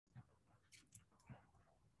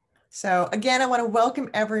So again, I want to welcome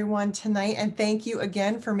everyone tonight and thank you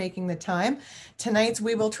again for making the time. Tonight's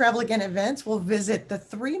We Will Travel Again events will visit the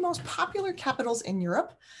three most popular capitals in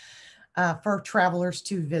Europe for travelers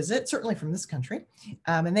to visit, certainly from this country.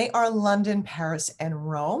 And they are London, Paris, and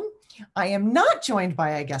Rome. I am not joined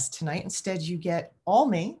by a guest tonight. Instead, you get all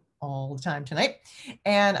me all the time tonight.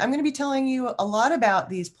 And I'm going to be telling you a lot about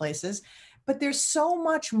these places, but there's so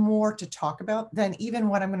much more to talk about than even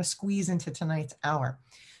what I'm going to squeeze into tonight's hour.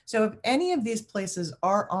 So if any of these places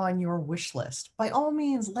are on your wish list, by all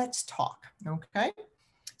means, let's talk, okay?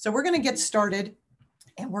 So we're going to get started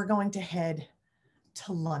and we're going to head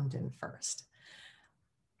to London first.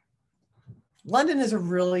 London is a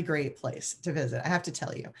really great place to visit, I have to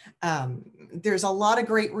tell you. There's a lot of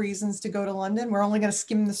great reasons to go to London. We're only going to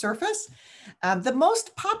skim the surface. The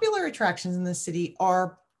most popular attractions in the city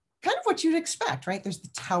are kind of what you'd expect, right? There's the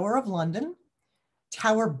Tower of London,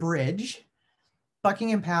 Tower Bridge,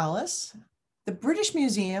 Buckingham Palace, the British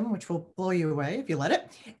Museum, which will blow you away if you let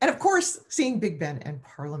it, and of course, seeing Big Ben and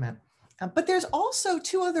Parliament. But there's also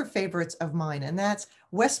two other favorites of mine, and that's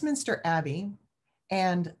Westminster Abbey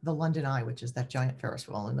and the London Eye, which is that giant Ferris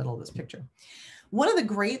wheel in the middle of this picture. One of the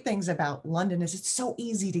great things about London is it's so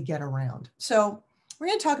easy to get around. So we're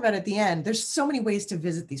going to talk about at the end. There's so many ways to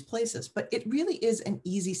visit these places, but it really is an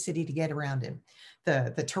easy city to get around in.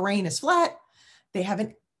 The terrain is flat. They have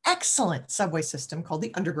an excellent subway system called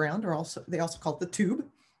the Underground, or they also call it the Tube.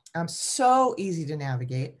 So easy to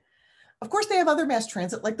navigate. Of course, they have other mass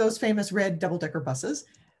transit, like those famous red double-decker buses.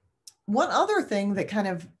 One other thing that kind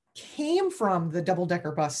of came from the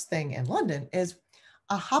double-decker bus thing in London is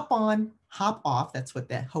a hop-on, hop-off, that's what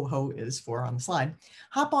the ho-ho is for on the slide,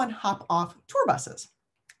 hop-on, hop-off tour buses,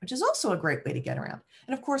 which is also a great way to get around.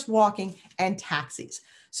 And of course, walking and taxis.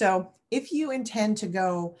 So if you intend to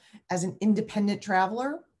go as an independent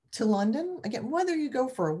traveler to London, again, whether you go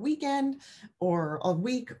for a weekend or a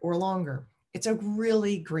week or longer, it's a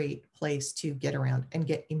really great place to get around and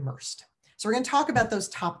get immersed. So we're going to talk about those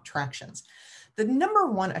top attractions. The number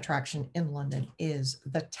one attraction in London is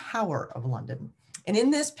the Tower of London. And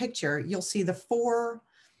in this picture, you'll see the four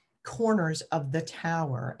corners of the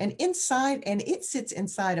tower, and inside, and it sits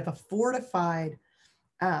inside of a fortified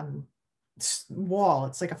wall.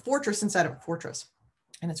 It's like a fortress inside of a fortress,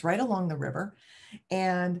 and it's right along the river.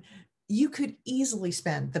 And you could easily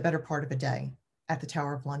spend the better part of a day at the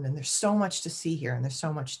Tower of London. There's so much to see here, and there's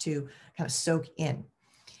so much to kind of soak in.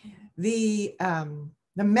 The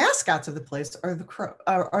mascots of the place are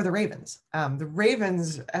the ravens. The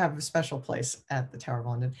ravens have a special place at the Tower of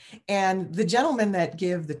London. And the gentlemen that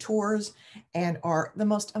give the tours and are the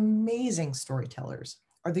most amazing storytellers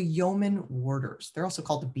are the yeoman warders. They're also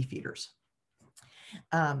called the beefeaters.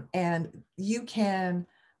 And you can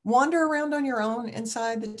wander around on your own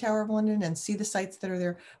inside the Tower of London and see the sights that are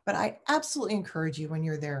there. But I absolutely encourage you when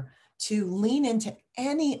you're there to lean into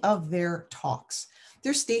any of their talks.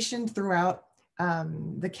 They're stationed throughout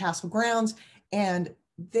the castle grounds, and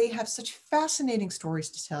they have such fascinating stories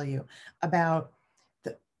to tell you about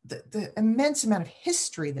the immense amount of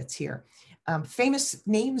history that's here. Famous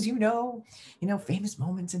names, famous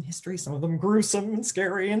moments in history, some of them gruesome and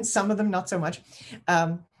scary, and some of them not so much.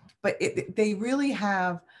 But they really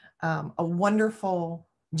have a wonderful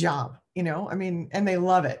job, and they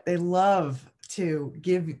love it. They love to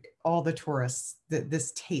give all the tourists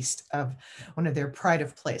this taste of one of their pride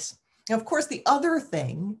of place. Now, of course, the other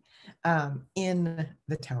thing in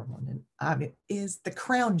the Tower of London is the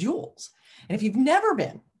crown jewels. And if you've never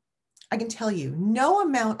been, I can tell you, no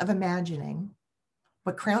amount of imagining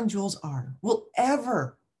what crown jewels are will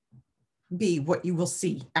ever be what you will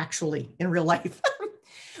see actually in real life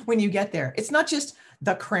when you get there. It's not just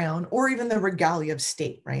the crown or even the regalia of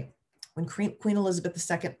state, right? When Queen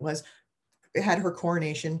Elizabeth II had her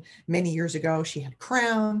coronation many years ago, she had a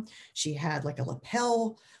crown, she had like a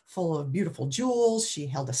lapel full of beautiful jewels, she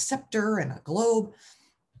held a scepter and a globe.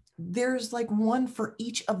 There's like one for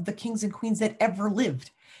each of the kings and queens that ever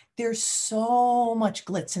lived. There's so much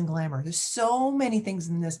glitz and glamour. There's so many things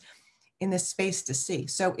in this space to see.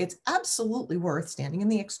 So it's absolutely worth standing in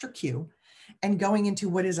the extra queue and going into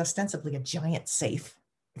what is ostensibly a giant safe.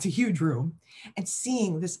 It's a huge room, and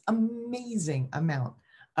seeing this amazing amount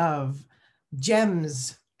of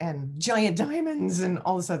gems and giant diamonds and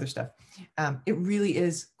all this other stuff. It really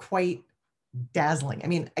is quite dazzling. I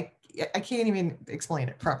mean, I can't even explain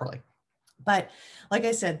it properly. But like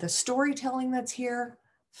I said, the storytelling that's here,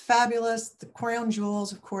 fabulous. The crown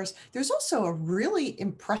jewels, of course. There's also a really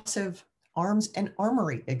impressive arms and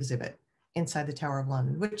armory exhibit inside the Tower of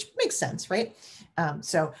London, which makes sense, right?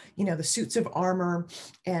 So, the suits of armor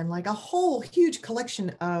and like a whole huge collection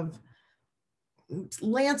of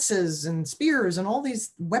lances and spears and all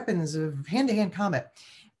these weapons of hand-to-hand combat.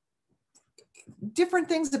 Different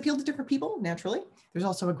things appeal to different people, naturally. There's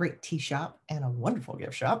also a great tea shop and a wonderful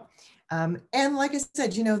gift shop. And like I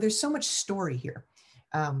said, you know, there's so much story here.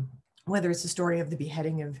 Whether it's the story of the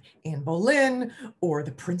beheading of Anne Boleyn, or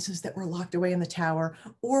the princes that were locked away in the tower,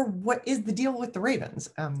 or what is the deal with the ravens.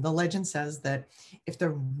 The legend says that if the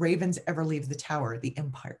ravens ever leave the tower, the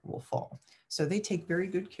empire will fall. So they take very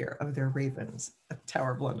good care of their ravens at the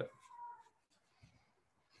Tower of London.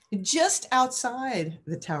 Just outside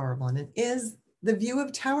the Tower of London is the view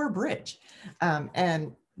of Tower Bridge.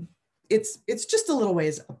 And it's just a little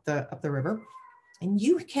ways up the river. And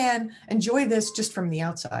you can enjoy this just from the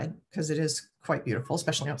outside because it is quite beautiful,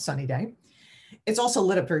 especially on a sunny day. It's also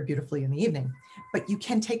lit up very beautifully in the evening, but you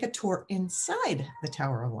can take a tour inside the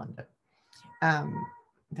Tower of London.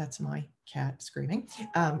 That's my cat screaming.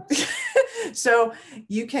 So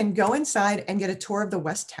you can go inside and get a tour of the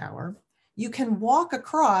West Tower. You can walk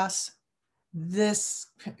across this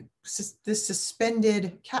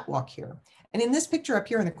suspended catwalk here. And in this picture up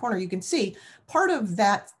here in the corner, you can see part of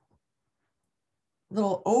that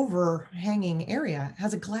little overhanging area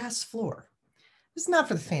has a glass floor. This is not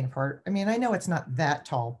for the faint of heart. I mean, I know it's not that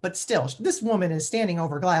tall, but still, this woman is standing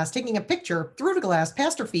over glass, taking a picture through the glass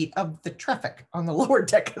past her feet of the traffic on the lower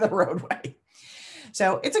deck of the roadway.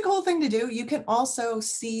 So it's a cool thing to do. You can also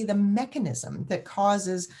see the mechanism that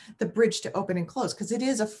causes the bridge to open and close because it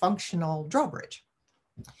is a functional drawbridge.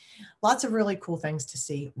 Lots of really cool things to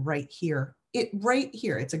see right here.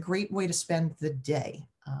 It's a great way to spend the day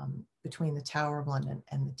between the Tower of London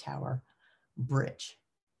and the Tower Bridge.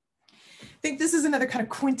 I think this is another kind of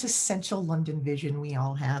quintessential London vision we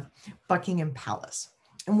all have, Buckingham Palace.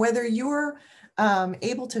 And whether you're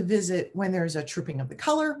able to visit when there's a trooping of the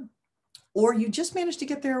color, or you just manage to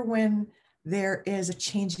get there when there is a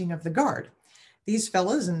changing of the guard. These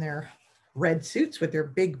fellows in their red suits with their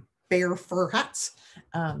big bear fur hats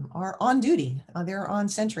are on duty. They're on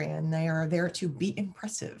sentry and they are there to be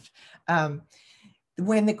impressive.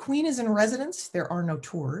 When the Queen is in residence, there are no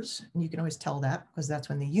tours. And you can always tell that because that's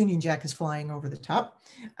when the Union Jack is flying over the top.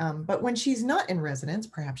 But when she's not in residence,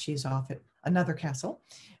 perhaps she's off at another castle,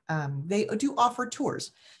 they do offer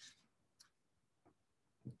tours.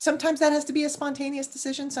 Sometimes that has to be a spontaneous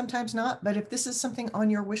decision, sometimes not. But if this is something on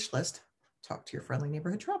your wish list, talk to your friendly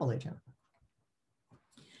neighborhood travel agent.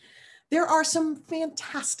 There are some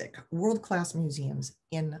fantastic world-class museums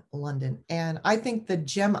in London, and I think the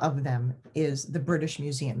gem of them is the British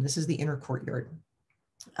Museum. This is the inner courtyard.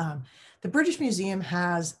 The British Museum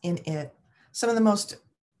has in it some of the most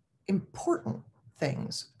important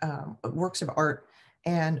things, works of art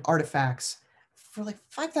and artifacts for like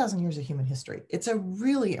 5,000 years of human history. It's a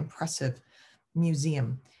really impressive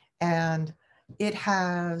museum, and it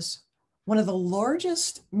has one of the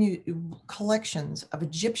largest collections of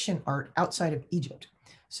Egyptian art outside of Egypt.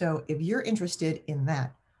 So if you're interested in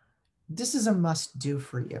that, this is a must-do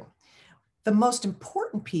for you. The most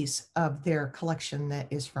important piece of their collection that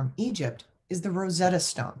is from Egypt is the Rosetta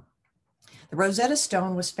Stone. The Rosetta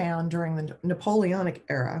Stone was found during the Napoleonic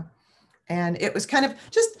era, and it was kind of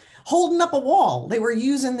just holding up a wall. They were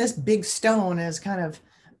using this big stone as kind of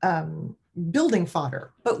building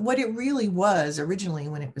fodder. But what it really was originally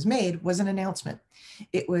when it was made was an announcement.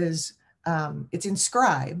 It was, it's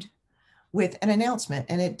inscribed with an announcement,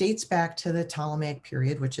 and it dates back to the Ptolemaic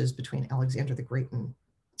period, which is between Alexander the Great and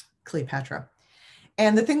Cleopatra.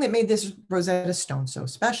 And the thing that made this Rosetta Stone so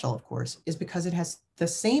special, of course, is because it has the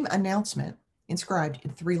same announcement inscribed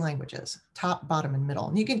in 3 languages, top, bottom, and middle.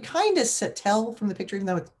 And you can kind of tell from the picture, even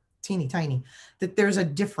though it's teeny tiny, that there's a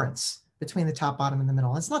difference between the top, bottom, and the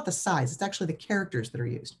middle. It's not the size, it's actually the characters that are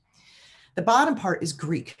used. The bottom part is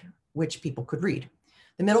Greek, which people could read.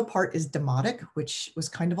 The middle part is Demotic, which was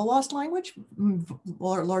kind of a lost language,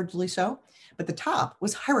 largely so. But the top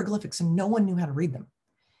was hieroglyphics and no one knew how to read them.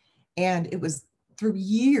 And it was through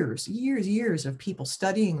years of people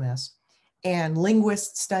studying this and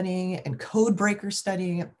linguists studying it and code breakers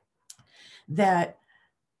studying it that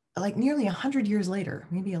like nearly 100 years later,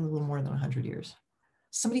 maybe a little more than 100 years,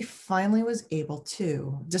 somebody finally was able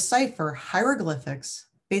to decipher hieroglyphics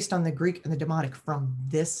based on the Greek and the Demotic from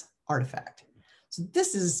this artifact. So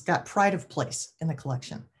this has got pride of place in the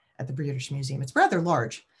collection at the British Museum. It's rather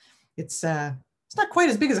large. It's not quite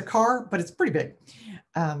as big as a car, but it's pretty big.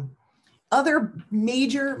 Other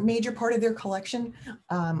major part of their collection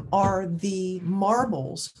are the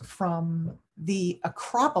marbles from the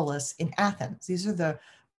Acropolis in Athens. These are the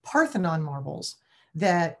Parthenon marbles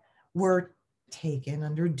that were taken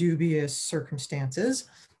under dubious circumstances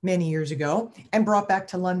many years ago and brought back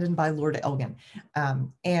to London by Lord Elgin.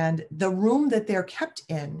 And the room that they're kept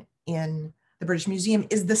in the British Museum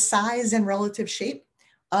is the size and relative shape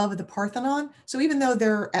of the Parthenon. So even though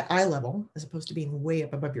they're at eye level, as opposed to being way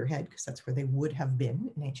up above your head, because that's where they would have been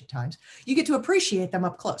in ancient times, you get to appreciate them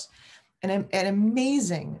up close. An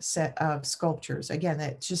amazing set of sculptures, again,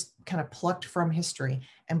 that just kind of plucked from history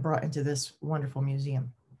and brought into this wonderful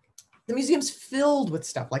museum. The museum's filled with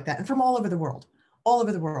stuff like that, and from all over the world, all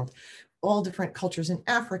different cultures in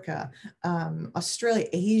Africa, Australia,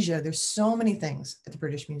 Asia. There's so many things at the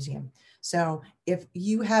British Museum. So if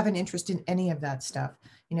you have an interest in any of that stuff,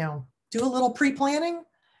 do a little pre-planning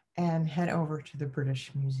and head over to the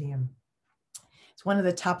British Museum. It's one of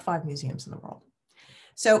the top 5 museums in the world.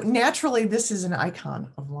 So naturally, this is an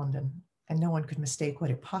icon of London, and no one could mistake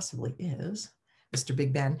what it possibly is, Mr.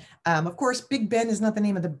 Big Ben. Of course, Big Ben is not the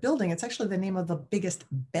name of the building. It's actually the name of the biggest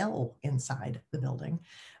bell inside the building,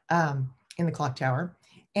 in the clock tower.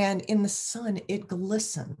 And in the sun, it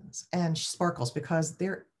glistens and sparkles because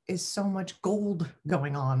there is so much gold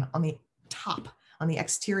going on the top, on the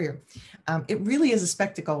exterior. It really is a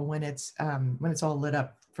spectacle when it's all lit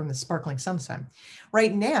up from the sparkling sunshine.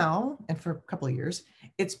 Right now, and for a couple of years,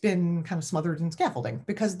 it's been kind of smothered in scaffolding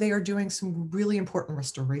because they are doing some really important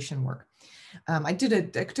restoration work. I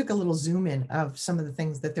took a little zoom in of some of the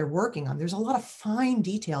things that they're working on. There's a lot of fine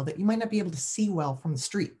detail that you might not be able to see well from the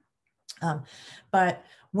street. But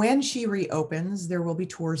when she reopens, there will be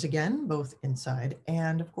tours again, both inside,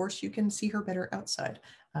 and of course you can see her better outside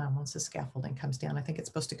once the scaffolding comes down. I think it's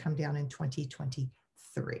supposed to come down in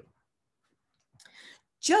 2023.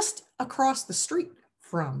 Just across the street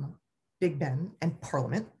from Big Ben and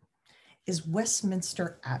Parliament is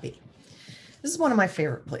Westminster Abbey. This is one of my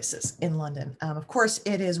favorite places in London. Of course,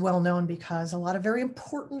 it is well known because a lot of very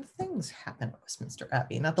important things happen at Westminster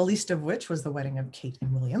Abbey, not the least of which was the wedding of Kate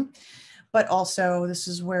and William. But also, this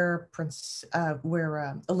is where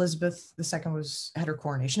Elizabeth II had her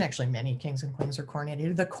coronation. Actually, many kings and queens are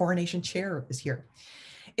coronated. The coronation chair is here.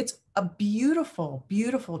 It's a beautiful,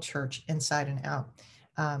 beautiful church inside and out.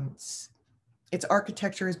 Its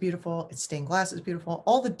architecture is beautiful. Its stained glass is beautiful.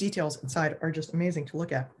 All the details inside are just amazing to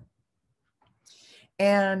look at.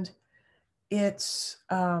 And it's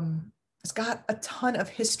got a ton of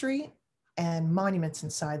history and monuments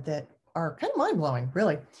inside that are kind of mind-blowing,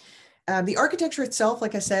 really. The architecture itself,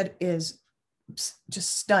 like I said, is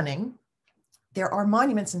just stunning. There are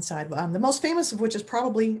monuments inside, the most famous of which is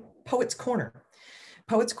probably Poets' Corner.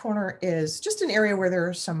 Poets' Corner is just an area where there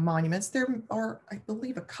are some monuments. There are, I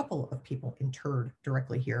believe, a couple of people interred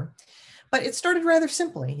directly here. But it started rather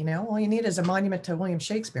simply, all you need is a monument to William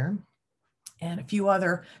Shakespeare and a few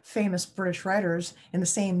other famous British writers in the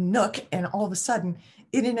same nook, and all of a sudden,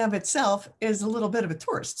 in and of itself, is a little bit of a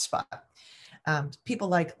tourist spot. People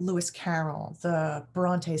like Lewis Carroll, the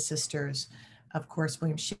Bronte sisters, of course,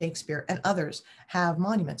 William Shakespeare, and others have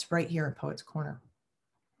monuments right here at Poets' Corner.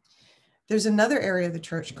 There's another area of the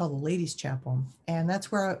church called the Ladies' Chapel, and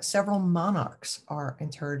that's where several monarchs are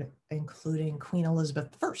interred, including Queen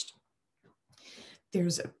Elizabeth I.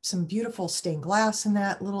 There's some beautiful stained glass in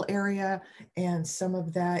that little area, and some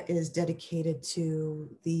of that is dedicated to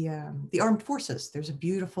the armed forces. There's a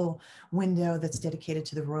beautiful window that's dedicated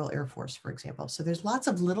to the Royal Air Force, for example. So there's lots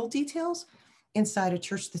of little details inside a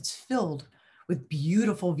church that's filled with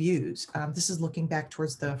beautiful views. This is looking back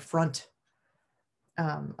towards the front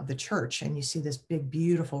of the church, and you see this big,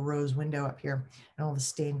 beautiful rose window up here and all the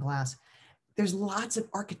stained glass. There's lots of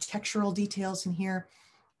architectural details in here.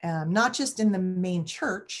 Not just in the main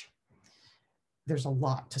church, there's a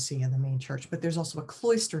lot to see in the main church, but there's also a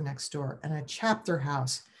cloister next door and a chapter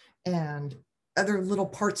house and other little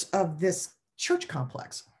parts of this church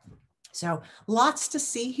complex. So lots to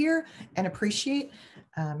see here and appreciate,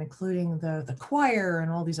 including the choir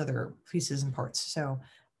and all these other pieces and parts. So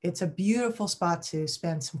it's a beautiful spot to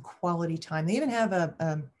spend some quality time. They even have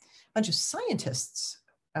a bunch of scientists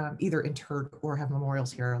either interred or have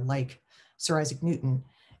memorials here, like Sir Isaac Newton,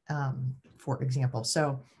 for example.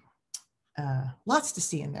 So lots to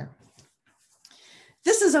see in there.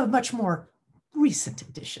 This is a much more recent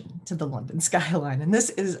addition to the London skyline. And this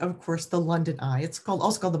is, of course, the London Eye. It's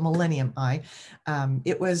also called the Millennium Eye.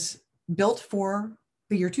 It was built for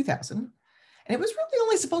the year 2000. And it was really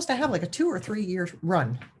only supposed to have like a 2 or 3 year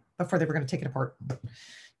run before they were going to take it apart and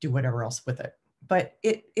do whatever else with it. But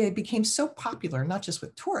it became so popular, not just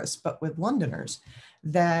with tourists, but with Londoners,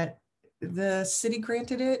 that the city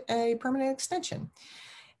granted it a permanent extension.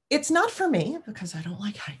 It's not for me because I don't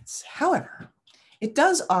like heights. However, it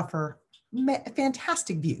does offer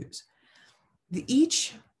fantastic views.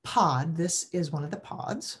 Each pod. This is one of the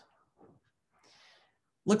pods.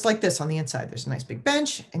 Looks like this on the inside. There's a nice big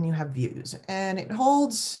bench and you have views, and it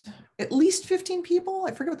holds at least 15 people.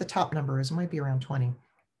 I forget what the top number is. It might be around 20,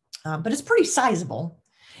 but it's pretty sizable.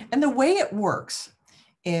 And the way it works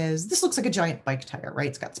is this looks like a giant bike tire, right?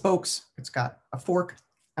 It's got spokes, it's got a fork,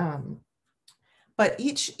 but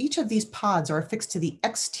each of these pods are affixed to the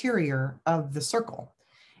exterior of the circle.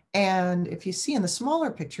 And if you see in the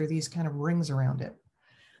smaller picture, these kind of rings around it,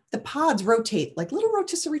 the pods rotate like little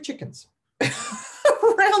rotisserie chickens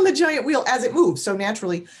around the giant wheel as it moves. So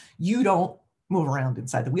naturally, you don't move around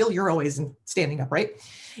inside the wheel. You're always standing up, right?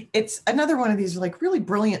 It's another one of these like really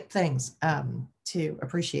brilliant things to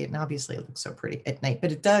appreciate. And obviously it looks so pretty at night,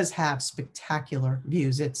 but it does have spectacular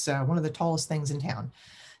views. It's one of the tallest things in town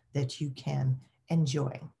that you can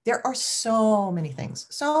enjoy. There are so many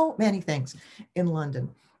things in London.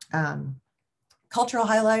 Cultural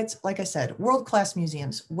highlights, like I said, world-class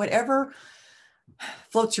museums, whatever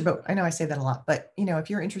floats your boat. I know I say that a lot, but you know, if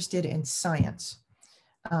you're interested in science,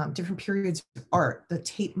 different periods of art, the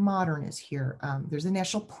Tate Modern is here. There's the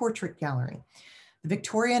National Portrait Gallery. The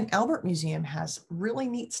Victoria and Albert Museum has really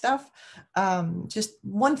neat stuff, just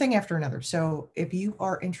one thing after another. So if you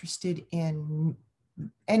are interested in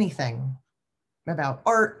anything about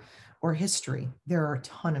art or history, there are a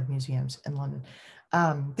ton of museums in London.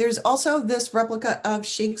 There's also this replica of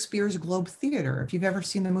Shakespeare's Globe Theatre. If you've ever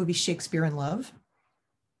seen the movie Shakespeare in Love,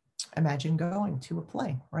 imagine going to a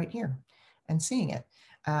play right here and seeing it,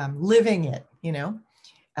 living it, you know.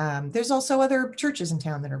 There's also other churches in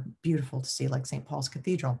town that are beautiful to see, like St. Paul's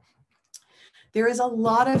Cathedral. There is a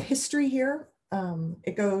lot of history here.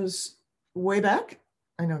 It goes way back.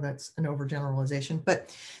 I know that's an overgeneralization,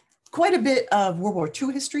 but quite a bit of World War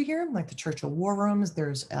II history here, like the Churchill War Rooms.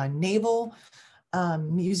 There's a naval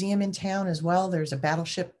museum in town as well. There's a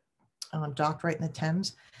battleship docked right in the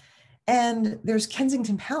Thames. And there's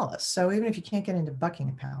Kensington Palace. So even if you can't get into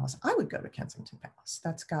Buckingham Palace, I would go to Kensington Palace.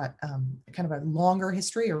 That's got kind of a longer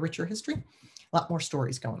history, a richer history, a lot more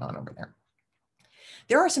stories going on over there.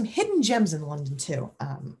 There are some hidden gems in London too.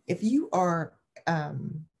 If you are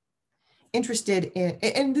interested in,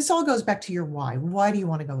 and this all goes back to your why. Why do you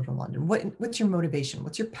want to go to London? What's your motivation?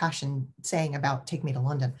 What's your passion saying about take me to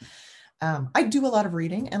London? I do a lot of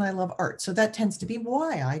reading and I love art. So that tends to be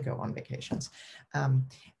why I go on vacations.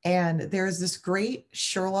 And there's this great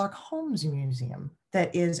Sherlock Holmes museum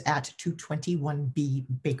that is at 221B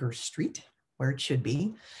Baker Street, where it should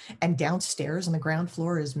be. And downstairs on the ground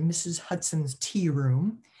floor is Mrs. Hudson's tea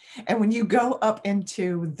room. And when you go up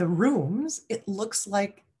into the rooms, it looks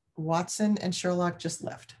like Watson and Sherlock just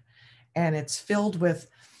left. And it's filled with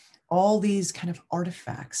all these kind of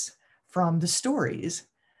artifacts from the stories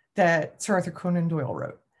that Sir Arthur Conan Doyle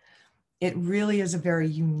wrote. It really is a very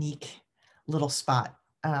unique little spot.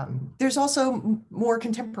 There's also more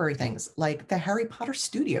contemporary things like the Harry Potter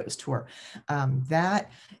Studios tour.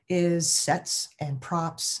 That is sets and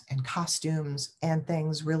props and costumes and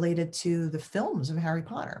things related to the films of Harry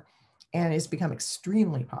Potter, and it's become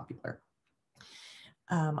extremely popular.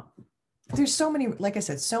 There's so many, like I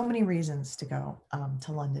said, so many reasons to go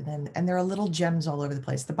to London, and there are little gems all over the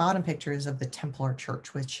place. The bottom picture is of the Templar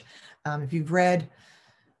Church, which if you've read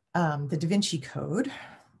the Da Vinci Code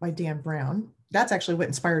by Dan Brown, that's actually what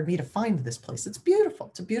inspired me to find this place. It's beautiful.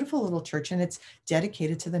 It's a beautiful little church, and it's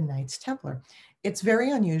dedicated to the Knights Templar. It's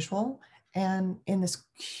very unusual, and in this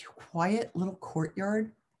quiet little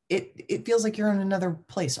courtyard, it feels like you're in another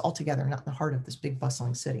place altogether, not in the heart of this big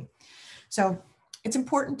bustling city. So it's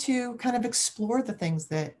important to kind of explore the things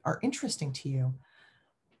that are interesting to you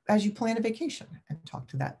as you plan a vacation and talk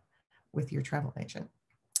to that with your travel agent.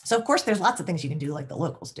 So of course, there's lots of things you can do like the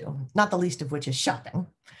locals do, not the least of which is shopping.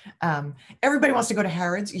 Everybody wants to go to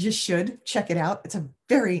Harrods. You should check it out. It's a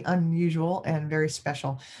very unusual and very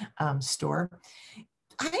special store.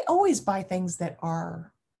 I always buy things that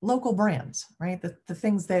are local brands, right? The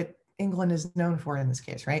things that England is known for in this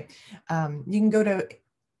case, right? You can go to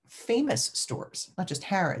famous stores, not just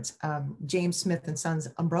Harrods, James Smith and Sons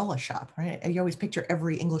umbrella shop, right? You always picture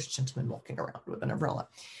every English gentleman walking around with an umbrella.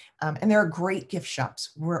 And there are great gift shops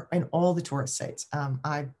in all the tourist sites.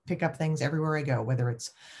 I pick up things everywhere I go, whether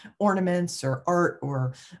it's ornaments or art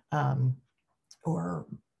or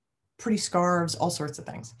pretty scarves, all sorts of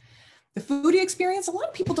things. The foodie experience, a lot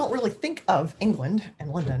of people don't really think of England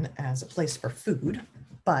and London as a place for food,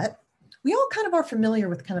 but we all kind of are familiar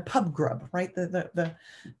with kind of pub grub, right? The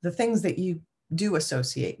things that you do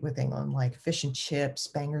associate with England, like fish and chips,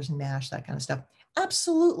 bangers and mash, that kind of stuff.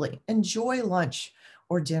 Absolutely. Enjoy lunch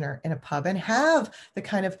or dinner in a pub and have the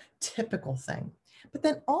kind of typical thing, but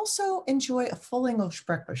then also enjoy a full English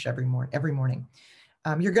breakfast every morning.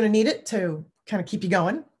 You're going to need it to kind of keep you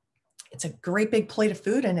going. It's a great big plate of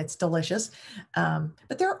food and it's delicious.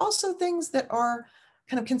 But there are also things that are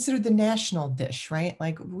kind of considered the national dish, right?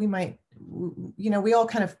 Like we might, we all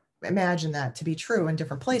kind of imagine that to be true in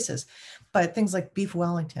different places, but things like beef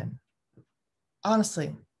Wellington,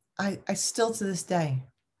 honestly, I still to this day,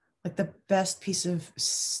 like the best piece of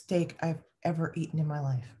steak I've ever eaten in my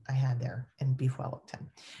life, I had there in beef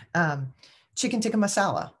Wellington. Chicken tikka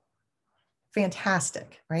masala,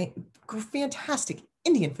 fantastic, right? Fantastic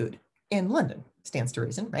Indian food in London, stands to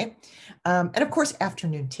reason, right? And of course,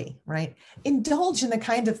 afternoon tea, right? Indulge in the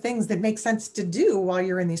kind of things that make sense to do while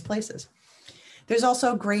you're in these places. There's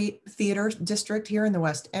also a great theater district here in the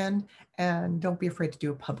West End, and don't be afraid to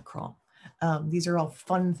do a pub crawl. These are all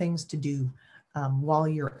fun things to do while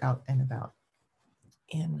you're out and about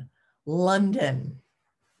in London.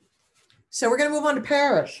 So we're going to move on to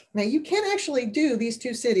Paris. Now you can actually do these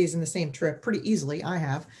two cities in the same trip pretty easily. I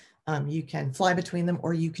have. You can fly between them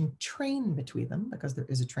or you can train between them because there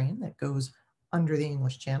is a train that goes under the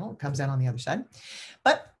English Channel. It comes out on the other side.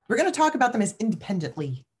 But we're going to talk about them as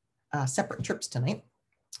independently separate trips tonight.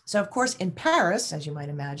 So of course, in Paris, as you might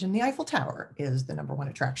imagine, the Eiffel Tower is the #1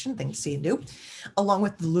 attraction, thing to see and do, along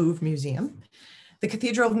with the Louvre Museum, the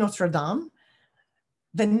Cathedral of Notre Dame.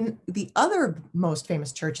 Then the other most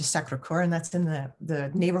famous church is Sacré-Cœur, and that's in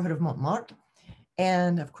the neighborhood of Montmartre.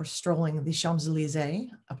 And of course, strolling the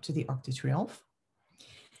Champs-Elysees up to the Arc de Triomphe.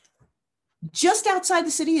 Just outside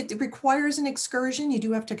the city, it requires an excursion. You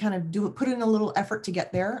do have to kind of put in a little effort to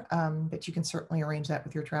get there, but you can certainly arrange that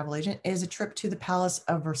with your travel agent. It is a trip to the Palace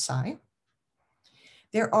of Versailles.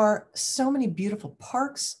 There are so many beautiful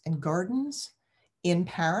parks and gardens in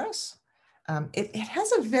Paris. It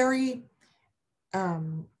has a very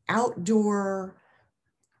outdoor,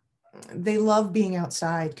 they love being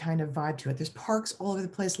outside kind of vibe to it. There's parks all over the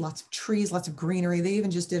place, lots of trees, lots of greenery. They even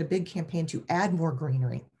just did a big campaign to add more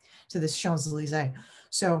greenery to this Champs-Elysees.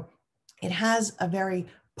 So it has a very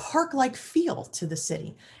park-like feel to the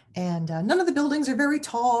city. And none of the buildings are very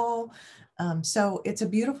tall. So it's a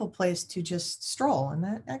beautiful place to just stroll. And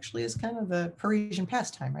that actually is kind of a Parisian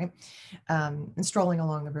pastime, right? And strolling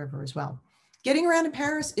along the river as well. Getting around in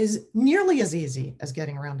Paris is nearly as easy as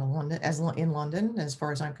getting around in London, as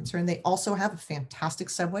far as I'm concerned. They also have a fantastic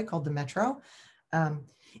subway called the Metro.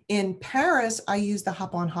 In Paris, I use the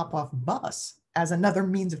hop-on, hop-off bus as another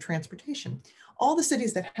means of transportation. All the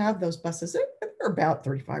cities that have those buses, they're about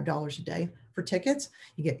 $35 a day for tickets.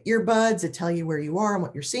 You get earbuds that tell you where you are and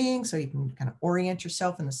what you're seeing, so you can kind of orient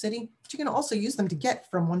yourself in the city. But you can also use them to get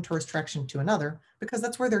from one tourist attraction to another because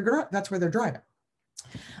that's where they're driving.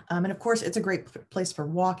 And of course, it's a great place for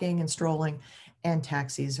walking and strolling, and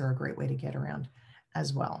taxis are a great way to get around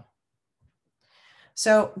as well.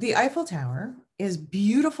 So the Eiffel Tower is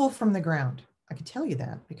beautiful from the ground. I can tell you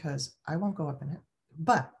that because I won't go up in it,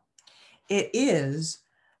 but it is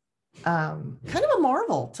kind of a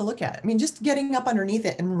marvel to look at. I mean, just getting up underneath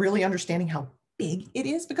it and really understanding how big it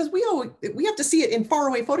is, because we have to see it in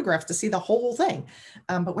faraway photographs to see the whole thing.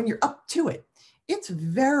 But when you're up to it, it's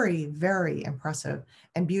very, very impressive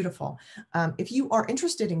and beautiful. If you are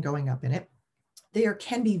interested in going up in it, there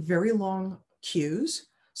can be very long queues.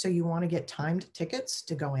 So you want to get timed tickets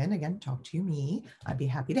to go in. Again, talk to me. I'd be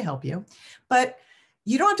happy to help you. But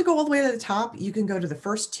you don't have to go all the way to the top. You can go to the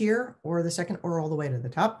first tier or the second or all the way to the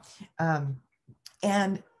top.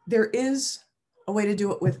 And there is a way to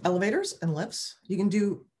do it with elevators and lifts. You can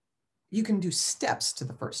do steps to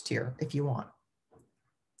the first tier if you want.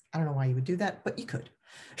 I don't know why you would do that, but you could.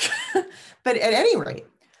 But at any rate,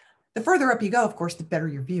 the further up you go, of course, the better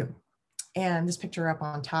your view. And this picture up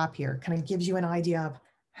on top here kind of gives you an idea of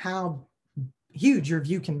how huge your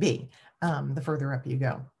view can be the further up you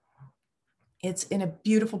go. It's in a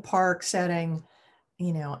beautiful park setting,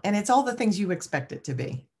 and it's all the things you expect it to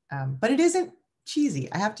be. But it isn't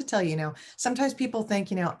cheesy. I have to tell you, sometimes people think,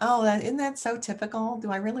 oh, isn't that so typical?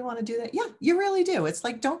 Do I really want to do that? Yeah, you really do. It's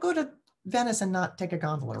like, don't go to Venice and not take a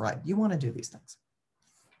gondola ride. You want to do these things.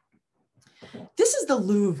 This is the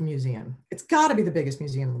Louvre Museum. It's got to be the biggest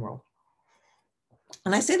museum in the world.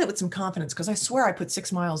 And I say that with some confidence because I swear I put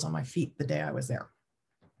 6 miles on my feet the day I was there.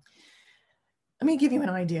 Let me give you an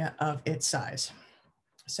idea of its size.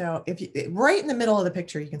 So right in the middle of the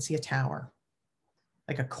picture, you can see a tower,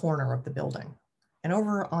 like a corner of the building. And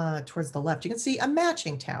over towards the left, you can see a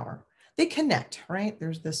matching tower. They connect, right?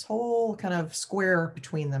 There's this whole kind of square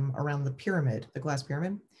between them around the pyramid, the glass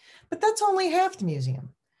pyramid. But that's only half the museum.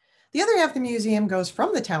 The other half of the museum goes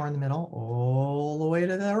from the tower in the middle all the way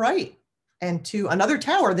to the right and to another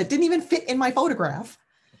tower that didn't even fit in my photograph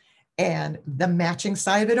and the matching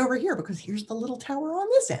side of it over here, because here's the little tower on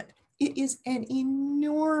this end. It is an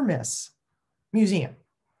enormous museum.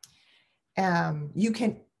 You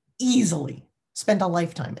can easily spend a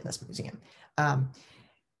lifetime in this museum.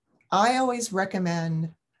 I always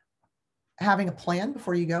recommend having a plan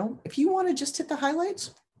before you go. If you want to just hit the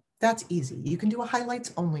highlights, that's easy. You can do a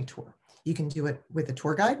highlights only tour. You can do it with a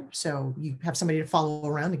tour guide. So you have somebody to follow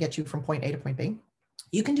around to get you from point A to point B.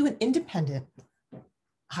 You can do an independent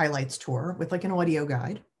highlights tour with like an audio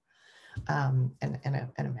guide and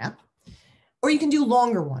a map. Or you can do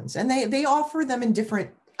longer ones. And they offer them in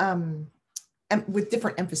different, with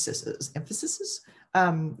different emphases.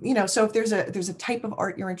 You know, so if there's a type of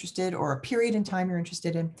art you're interested or a period in time you're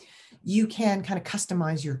interested in, you can kind of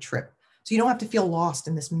customize your trip. So you don't have to feel lost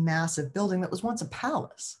in this massive building that was once a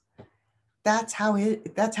palace. That's how big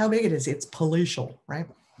it is. It's palatial, right?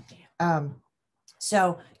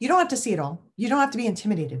 So you don't have to see it all. You don't have to be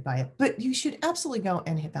intimidated by it, but you should absolutely go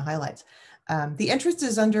and hit the highlights. The entrance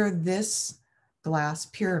is under this glass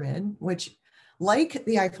pyramid, which, like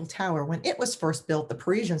the Eiffel Tower, when it was first built, the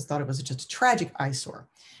Parisians thought it was just a tragic eyesore.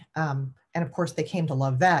 And of course, they came to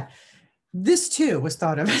love that. This too was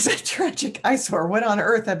thought of as a tragic eyesore. What on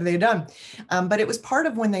earth have they done? But it was part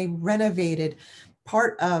of when they renovated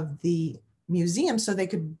part of the museum so they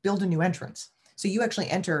could build a new entrance. So you actually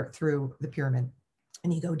enter through the pyramid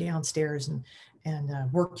and you go downstairs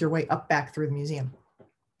and work your way up back through the museum.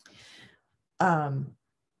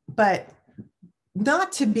 But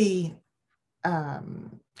not to be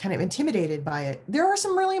kind of intimidated by it. There are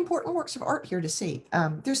some really important works of art here to see.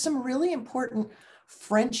 There's some really important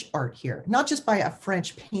French art here, not just by a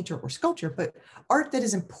French painter or sculptor, but art that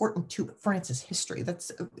is important to France's history.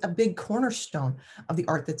 That's a big cornerstone of the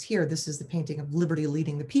art that's here. This is the painting of Liberty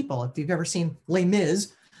Leading the People. If you've ever seen Les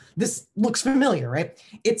Mis, this looks familiar, right?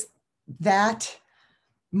 It's that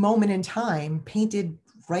moment in time painted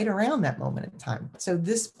right around that moment in time. So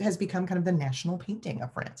this has become kind of the national painting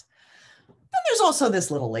of France. Then there's also this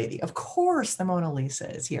little lady. Of course, the Mona Lisa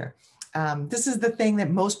is here. This is the thing that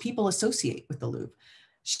most people associate with the Louvre.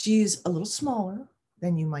 She's a little smaller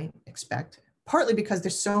than you might expect, partly because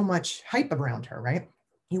there's so much hype around her, right?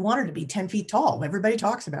 You want her to be 10 feet tall. Everybody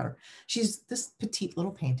talks about her. She's this petite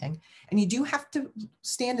little painting, and you do have to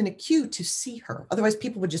stand in a queue to see her. Otherwise,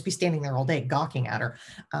 people would just be standing there all day gawking at her.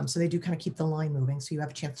 So they do kind of keep the line moving so you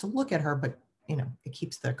have a chance to look at her, but you know, it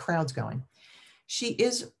keeps the crowds going. She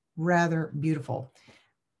is rather beautiful.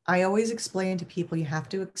 I always explain to people you have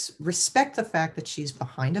to respect the fact that she's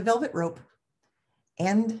behind a velvet rope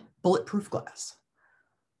and bulletproof glass,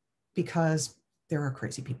 because there are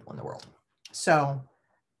crazy people in the world. So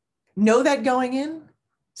know that going in,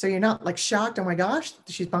 so you're not like shocked, oh my gosh,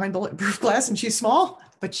 she's behind bulletproof glass and she's small,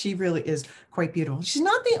 but she really is quite beautiful. She's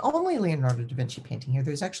not the only Leonardo da Vinci painting here.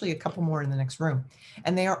 There's actually a couple more in the next room,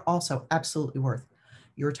 and they are also absolutely worth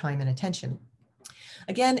your time and attention.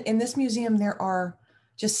 Again, in this museum, there are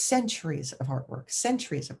just centuries of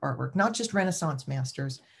artwork, not just Renaissance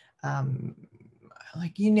masters.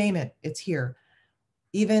 Like you name it, it's here.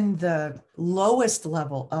 Even the lowest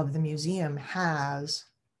level of the museum has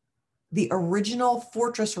the original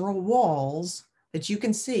fortress walls that you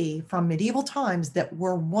can see from medieval times that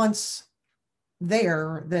were once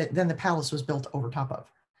there, that then the palace was built over top of.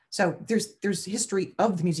 So there's history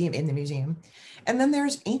of the museum in the museum. And then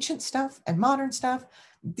there's ancient stuff and modern stuff.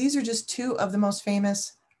 These are just two of the most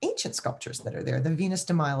famous ancient sculptures that are there, the Venus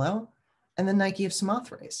de Milo and the Nike of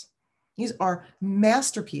Samothrace. These are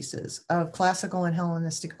masterpieces of classical and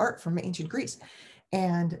Hellenistic art from ancient Greece.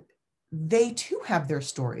 And they too have their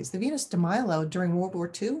stories. The Venus de Milo during World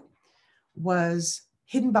War II was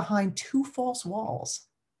hidden behind two false walls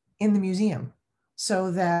in the museum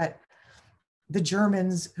so that the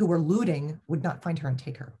Germans who were looting would not find her and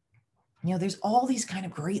take her. You know, there's all these kind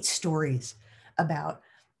of great stories about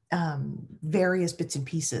various bits and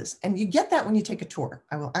pieces. And you get that when you take a tour.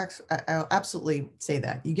 I'll absolutely say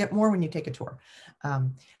that. You get more when you take a tour.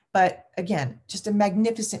 But again, just a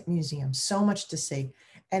magnificent museum, so much to see.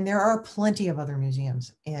 And there are plenty of other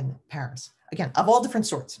museums in Paris, again, of all different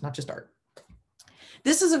sorts, not just art.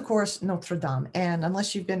 This is, of course, Notre Dame. And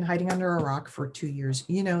unless you've been hiding under a rock for 2 years,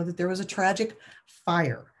 you know that there was a tragic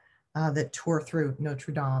fire that tore through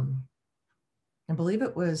Notre Dame. I believe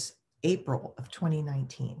it was April of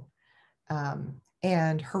 2019.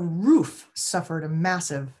 And her roof suffered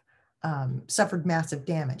massive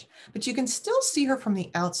damage. But you can still see her from the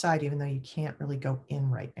outside, even though you can't really go in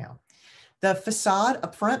right now. The facade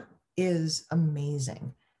up front is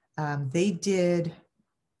amazing. They did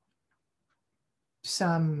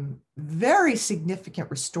some very significant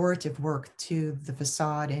restorative work to the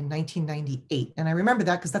facade in 1998. And I remember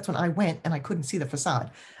that because that's when I went and I couldn't see the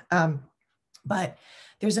facade. But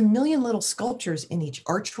there's a million little sculptures in each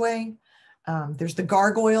archway. There's the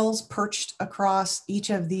gargoyles perched across each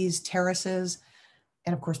of these terraces.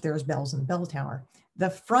 And of course, there's bells in the bell tower. The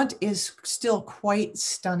front is still quite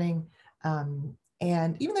stunning.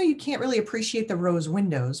 And even though you can't really appreciate the rose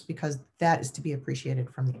windows, because that is to be appreciated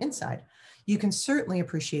from the inside, you can certainly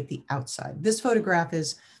appreciate the outside. This photograph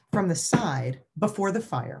is from the side before the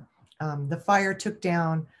fire. The fire took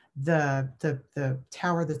down the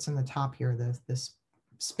tower that's in the top here, this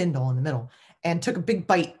spindle in the middle, and took a big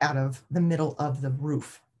bite out of the middle of the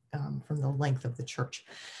roof from the length of the church.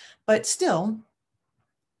 But still,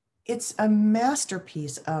 it's a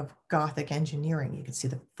masterpiece of Gothic engineering. You can see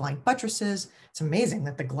the flying buttresses. It's amazing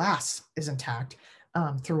that the glass is intact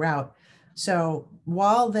throughout. So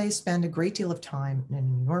while they spend a great deal of time and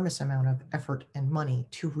an enormous amount of effort and money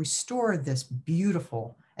to restore this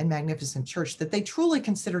beautiful and magnificent church that they truly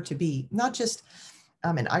consider to be not just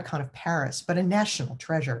an icon of Paris, but a national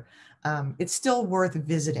treasure, it's still worth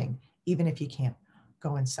visiting, even if you can't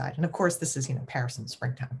go inside. And of course, this is, Paris in the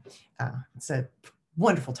springtime. It's a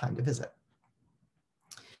wonderful time to visit.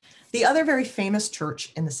 The other very famous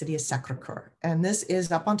church in the city is Sacré-Cœur, and this is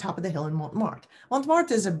up on top of the hill in Montmartre.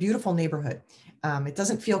 Montmartre is a beautiful neighborhood. It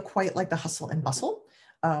doesn't feel quite like the hustle and bustle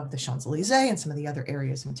of the Champs-Élysées and some of the other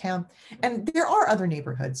areas in town. And there are other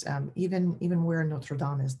neighborhoods, even where Notre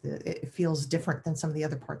Dame is, it feels different than some of the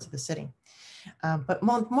other parts of the city. But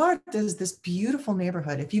Montmartre is this beautiful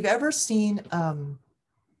neighborhood. If you've ever seen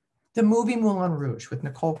the movie Moulin Rouge with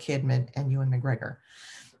Nicole Kidman and Ewan McGregor,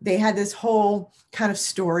 they had this whole kind of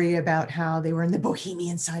story about how they were in the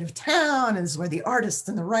bohemian side of town, and this is where the artists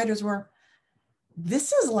and the writers were.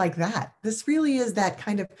 This is like that. This really is that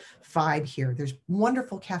kind of vibe here. There's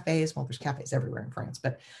wonderful cafes. Well, there's cafes everywhere in France,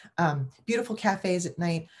 but beautiful cafes at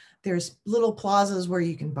night. There's little plazas where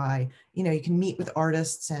you can buy, you can meet with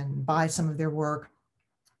artists and buy some of their work.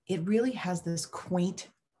 It really has this quaint,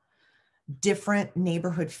 different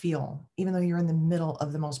neighborhood feel, even though you're in the middle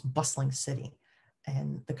of the most bustling city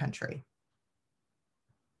in the country.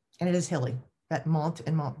 And it is hilly. That Mont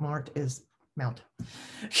in Montmartre is Mount.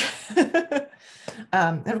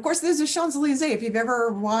 And of course, there's the Champs-Élysées. If you've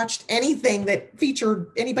ever watched anything that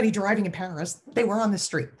featured anybody driving in Paris, they were on the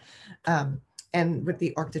street. And with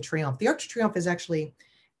the Arc de Triomphe. The Arc de Triomphe is actually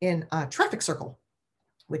in a traffic circle,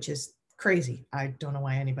 which is crazy. I don't know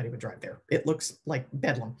why anybody would drive there. It looks like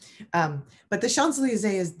bedlam. But the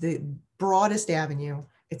Champs-Élysées is the broadest avenue.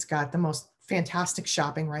 It's got the most fantastic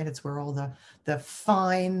shopping, right? It's where all the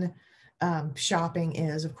fine shopping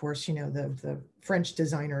is. Of course, the French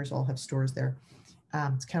designers all have stores there.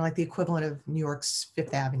 It's kind of like the equivalent of New York's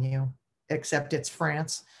Fifth Avenue, except it's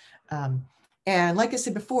France. And like I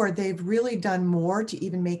said before, they've really done more to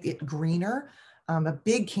even make it greener. A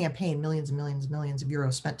big campaign, millions and millions and millions of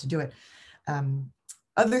euros spent to do it.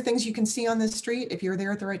 Other things you can see on this street, if you're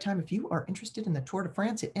there at the right time, if you are interested in the Tour de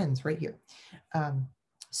France, it ends right here.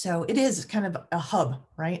 So it is kind of a hub,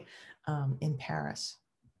 right, in Paris.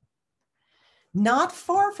 Not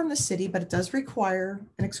far from the city, but it does require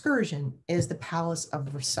an excursion, is the Palace of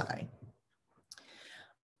Versailles.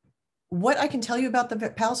 What I can tell you about the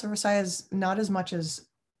Palace of Versailles is not as much as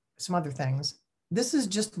some other things. This is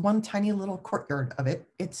just one tiny little courtyard of it.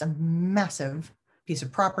 It's a massive piece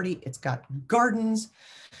of property. It's got gardens,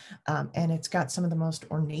 and it's got some of the most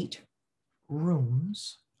ornate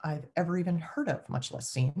rooms I've ever even heard of, much less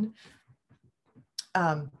seen.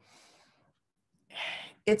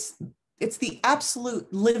 It's the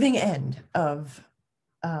absolute living end of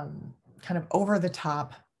kind of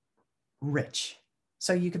over-the-top rich.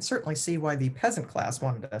 So you can certainly see why the peasant class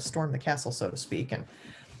wanted to storm the castle, so to speak, and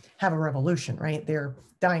have a revolution, right? They're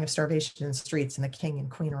dying of starvation in the streets, and the king and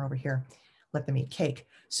queen are over here. Let them eat cake.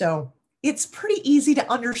 So it's pretty easy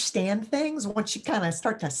to understand things once you kind of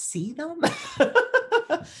start to see them.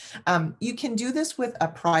 You can do this with a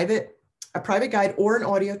private guide or an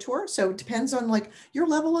audio tour. So it depends on like your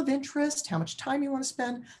level of interest, how much time you want to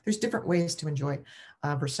spend. There's different ways to enjoy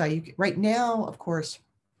Versailles. Right now, of course,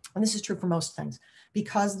 and this is true for most things,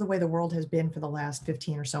 because of the way the world has been for the last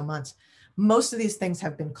 15 or so months, most of these things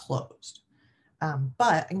have been closed.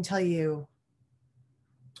 But I can tell you,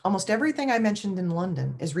 almost everything I mentioned in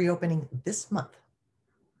London is reopening this month.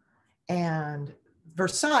 And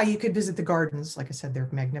Versailles, you could visit the gardens. Like I said, they're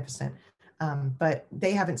magnificent. But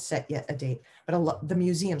they haven't set yet a date. But the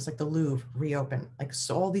museums like the Louvre reopen. Like,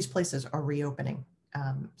 so all these places are reopening.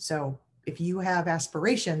 So if you have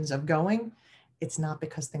aspirations of going, it's not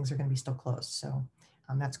because things are going to be still closed. So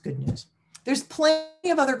that's good news. There's plenty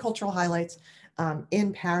of other cultural highlights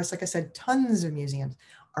in Paris. Like I said, tons of museums.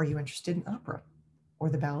 Are you interested in opera or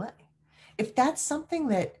the ballet? If that's something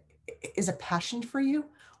that is a passion for you,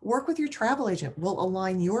 work with your travel agent. We'll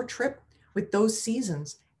align your trip with those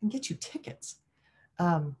seasons and get you tickets.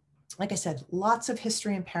 Like I said, lots of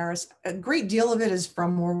history in Paris. A great deal of it is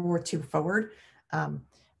from World War II forward,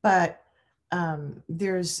 but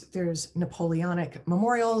there's Napoleonic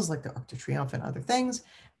memorials like the Arc de Triomphe and other things.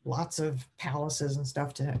 Lots of palaces and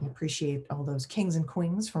stuff to appreciate all those kings and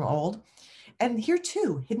queens from old. And here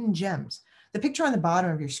too, hidden gems. The picture on the bottom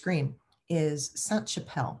of your screen is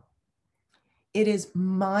Sainte-Chapelle. It is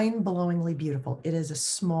mind-blowingly beautiful. It is a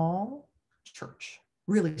small church,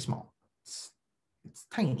 really small. It's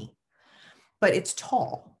tiny, but it's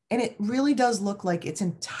tall. And it really does look like it's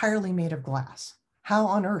entirely made of glass. How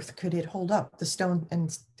on earth could it hold up the stone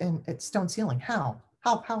and its stone ceiling? How?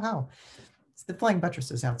 It's the flying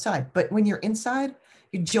buttresses outside. But when you're inside,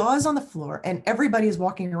 your jaw's on the floor and everybody is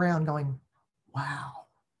walking around going, wow.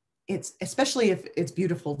 It's especially if it's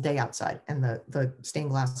beautiful day outside and the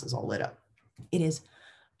stained glass is all lit up. It is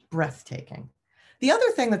breathtaking. The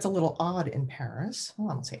other thing that's a little odd in Paris,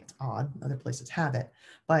 well, I don't say it's odd, other places have it,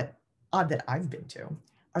 but odd that I've been to,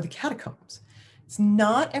 are the catacombs. It's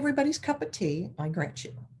not everybody's cup of tea, I grant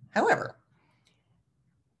you. However,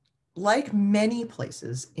 like many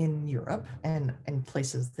places in Europe and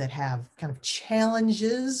places that have kind of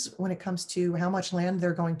challenges when it comes to how much land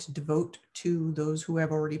they're going to devote to those who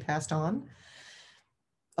have already passed on,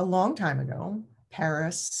 a long time ago,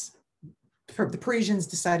 Paris, the Parisians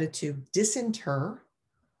decided to disinter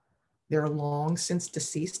their long since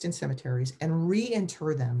deceased in cemeteries and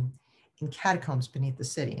reinter them in catacombs beneath the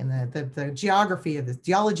city. And the geology of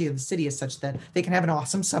the city is such that they can have an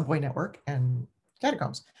awesome subway network and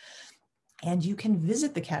catacombs. And you can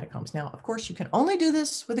visit the catacombs. Now, of course, you can only do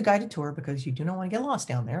this with a guided tour because you do not want to get lost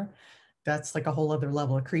down there. That's like a whole other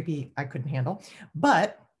level of creepy I couldn't handle.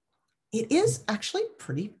 But it is actually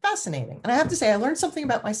pretty fascinating. And I have to say, I learned something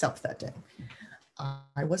about myself that day.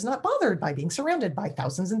 I was not bothered by being surrounded by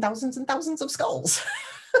thousands and thousands and thousands of skulls.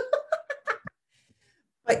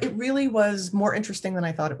 But it really was more interesting than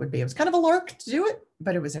I thought it would be. It was kind of a lark to do it,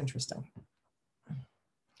 but it was interesting.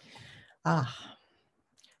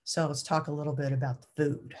 So let's talk a little bit about the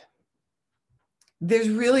food. There's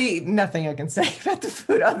really nothing I can say about the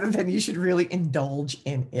food other than you should really indulge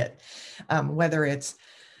in it. Whether it's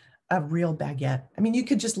a real baguette. I mean, you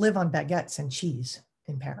could just live on baguettes and cheese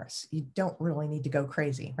in Paris. You don't really need to go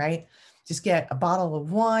crazy, right? Just get a bottle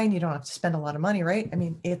of wine. You don't have to spend a lot of money, right? I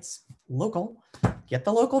mean, it's local. Get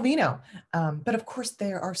the local vino. But of course, they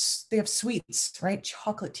have sweets, right?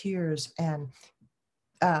 Chocolatiers and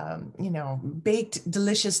baked,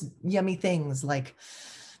 delicious, yummy things like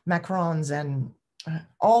macarons and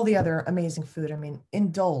all the other amazing food. I mean,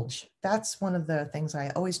 indulge. That's one of the things I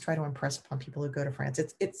always try to impress upon people who go to France.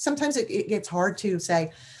 It's sometimes it gets hard to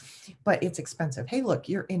say, but it's expensive. Hey, look,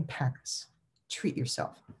 you're in Paris. Treat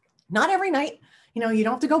yourself. Not every night. You don't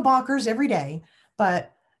have to go bonkers every day,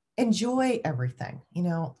 but enjoy everything.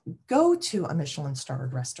 Go to a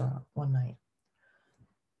Michelin-starred restaurant one night.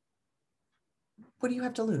 What do you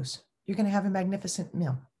have to lose? You're going to have a magnificent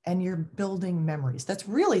meal and you're building memories. That's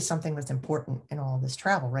really something that's important in all this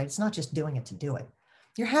travel, right? It's not just doing it to do it.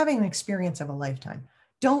 You're having an experience of a lifetime.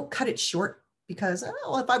 Don't cut it short because,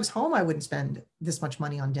 well, if I was home, I wouldn't spend this much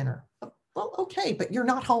money on dinner. Well, okay, but you're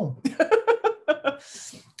not home.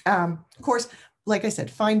 Of course, like I said,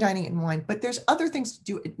 fine dining and wine, but there's other things to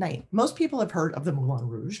do at night. Most people have heard of the Moulin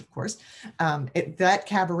Rouge, of course. That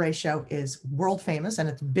cabaret show is world famous and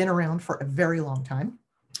it's been around for a very long time.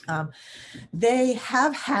 They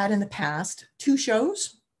have had in the past 2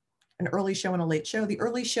 shows, an early show and a late show. The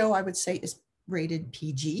early show, I would say, is rated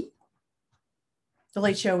PG. The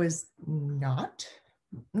late show is not.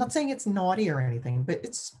 I'm not saying it's naughty or anything, but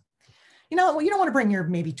it's, you don't want to bring your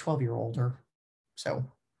maybe 12-year-old or so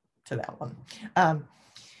to that one.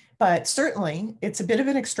 But certainly it's a bit of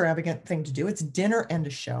an extravagant thing to do. It's dinner and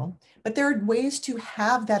a show, but there are ways to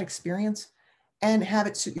have that experience and have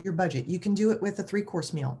it suit your budget. You can do it with a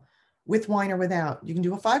 3-course meal, with wine or without. You can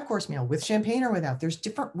do a 5-course meal with champagne or without. There's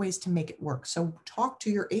different ways to make it work. So talk to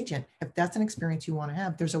your agent. If that's an experience you want to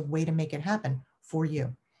have, there's a way to make it happen for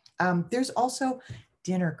you. There's also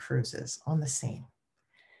dinner cruises on the Seine.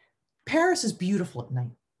 Paris is beautiful at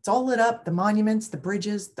night. It's all lit up, the monuments, the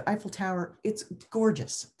bridges, the Eiffel Tower. It's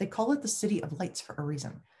gorgeous. They call it the City of Lights for a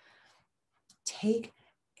reason. Take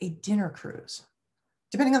a dinner cruise.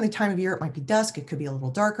 Depending on the time of year, it might be dusk. It could be a little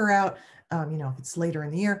darker out, if it's later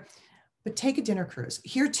in the year. But take a dinner cruise.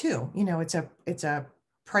 Here too, it's a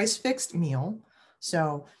price fixed meal.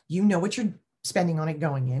 So you know what you're spending on it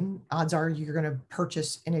going in. Odds are you're going to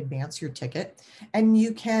purchase in advance your ticket and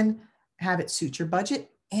you can have it suit your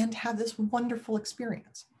budget and have this wonderful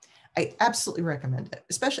experience. I absolutely recommend it.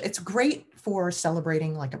 Especially, it's great for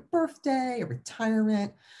celebrating like a birthday, a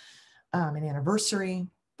retirement, an anniversary,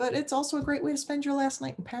 but it's also a great way to spend your last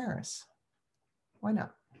night in Paris. Why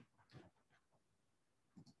not?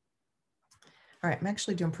 All right, I'm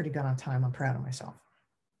actually doing pretty good on time. I'm proud of myself,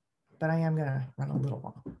 but I am gonna run a little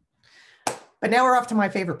long. But now we're off to my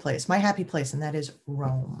favorite place, my happy place, and that is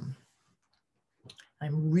Rome.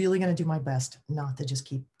 I'm really gonna do my best not to just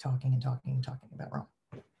keep talking and talking and talking about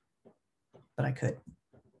Rome, but I could.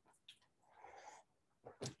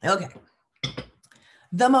 Okay.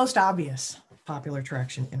 The most obvious popular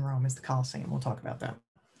attraction in Rome is the Colosseum. We'll talk about that.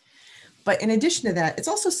 But in addition to that, it's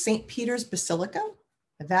also St. Peter's Basilica,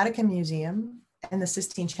 the Vatican Museum, and the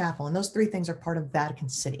Sistine Chapel. And those three things are part of Vatican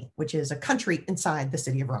City, which is a country inside the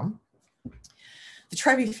city of Rome. The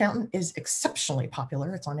Trevi Fountain is exceptionally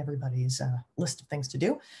popular. It's on everybody's list of things to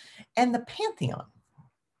do. And the Pantheon.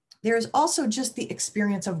 There is also just the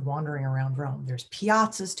experience of wandering around Rome. There's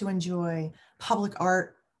piazzas to enjoy, public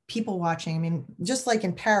art, people watching. I mean, just like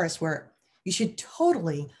in Paris, where you should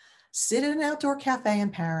totally sit in an outdoor cafe in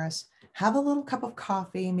Paris, have a little cup of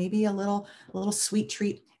coffee, maybe a little sweet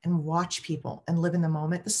treat, and watch people and live in the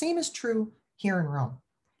moment. The same is true here in Rome.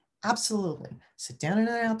 Absolutely. Sit down in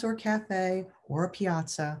an outdoor cafe or a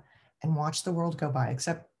piazza and watch the world go by.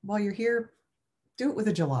 Except while you're here, do it with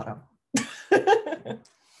a gelato.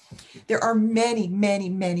 There are many, many,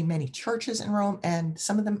 many, many churches in Rome, and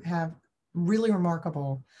some of them have really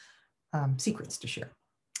remarkable secrets to share,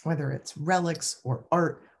 whether it's relics or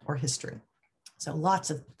art or history. So lots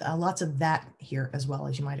of that here as well,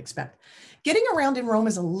 as you might expect. Getting around in Rome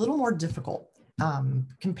is a little more difficult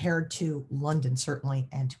compared to London, certainly,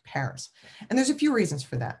 and to Paris. And there's a few reasons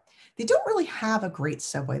for that. They don't really have a great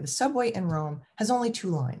subway. The subway in Rome has only 2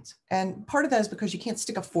 lines. And part of that is because you can't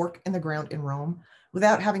stick a fork in the ground in Rome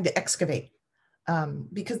without having to excavate,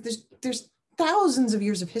 because there's thousands of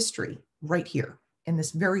years of history right here in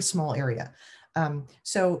this very small area.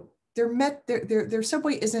 So their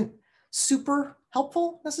subway isn't super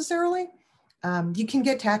helpful necessarily. You can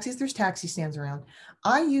get taxis. There's taxi stands around.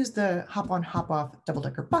 I use the hop on, hop off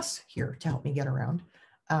double-decker bus here to help me get around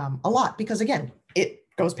a lot, because again, it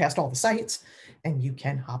goes past all the sites and you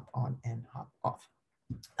can hop on and hop off.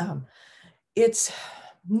 It's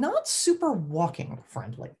not super walking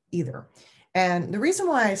friendly either. And the reason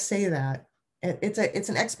why I say that, it's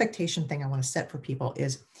an expectation thing I want to set for people,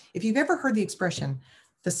 is if you've ever heard the expression,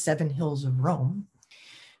 the 7 hills of Rome,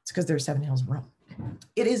 it's because there's 7 hills of Rome.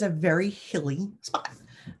 It is a very hilly spot.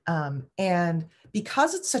 And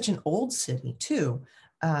because it's such an old city too,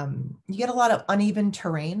 you get a lot of uneven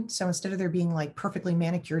terrain. So instead of there being like perfectly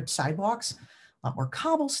manicured sidewalks, a lot more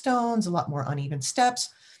cobblestones, a lot more uneven steps.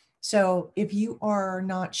 So if you are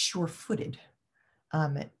not sure-footed,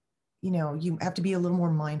 you have to be a little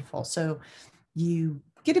more mindful. So you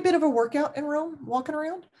get a bit of a workout in Rome, walking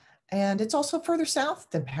around. And it's also further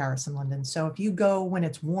south than Paris and London. So if you go when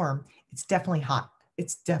it's warm, it's definitely hot.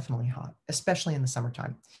 It's definitely hot, especially in the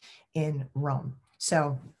summertime in Rome.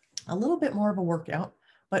 So a little bit more of a workout,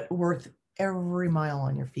 but worth every mile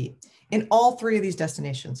on your feet. In all 3 of these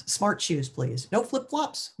destinations, smart shoes, please. No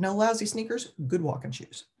flip-flops, no lousy sneakers, good walking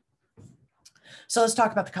shoes. So let's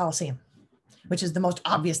talk about the Colosseum, which is the most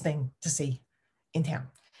obvious thing to see in town.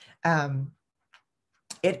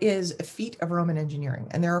 It is a feat of Roman engineering,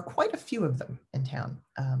 and there are quite a few of them in town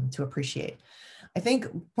to appreciate. I think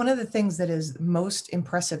one of the things that is most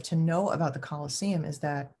impressive to know about the Colosseum is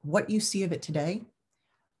that what you see of it today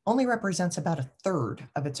only represents about 1/3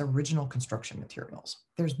 of its original construction materials.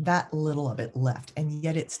 There's that little of it left, and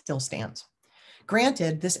yet it still stands.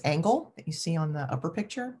 Granted, this angle that you see on the upper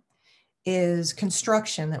picture is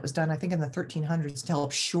construction that was done, I think, in the 1300s to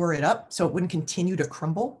help shore it up so it wouldn't continue to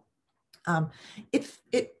crumble.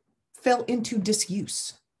 It fell into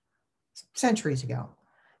disuse centuries ago,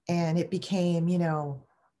 and it became,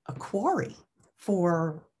 a quarry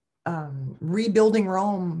for rebuilding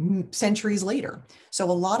Rome centuries later. So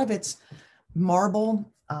a lot of its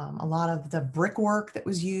marble, a lot of the brickwork that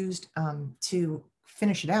was used to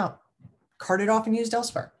finish it out, carted off and used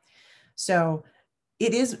elsewhere. So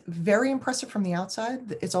it is very impressive from the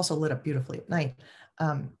outside. It's also lit up beautifully at night,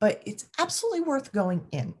 but it's absolutely worth going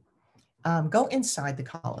in. Go inside the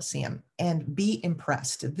Colosseum and be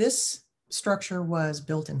impressed. This structure was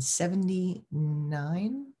built in 72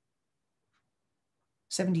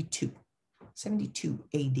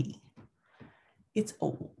 AD. It's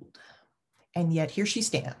old. And yet here she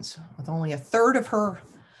stands with only 1/3 of her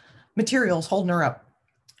materials holding her up.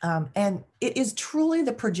 And it is truly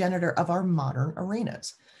the progenitor of our modern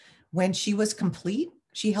arenas. When she was complete,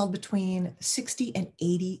 she held between 60 and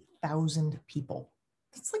 80,000 people.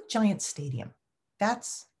 That's like Giant Stadium.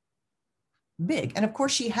 That's big. And of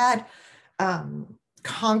course she had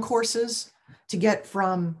concourses to get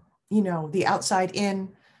from, the outside in.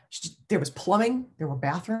 There was plumbing, there were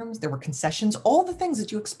bathrooms, there were concessions, all the things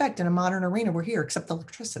that you expect in a modern arena were here except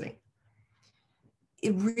electricity.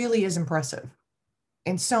 It really is impressive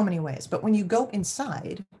in so many ways. But when you go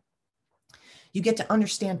inside, you get to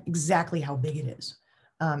understand exactly how big it is.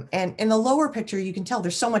 And in the lower picture, you can tell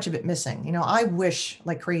there's so much of it missing. I wish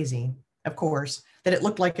like crazy, of course, that it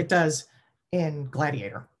looked like it does in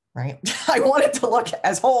Gladiator, right? I want it to look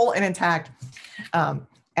as whole and intact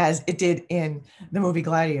as it did in the movie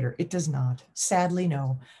Gladiator. It does not, sadly,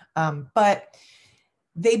 no. But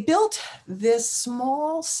they built this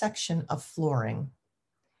small section of flooring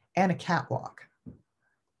and a catwalk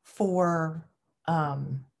for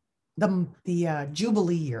the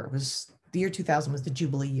Jubilee year. It was the year 2000 was the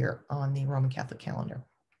Jubilee year on the Roman Catholic calendar.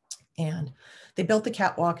 And they built the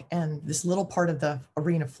catwalk and this little part of the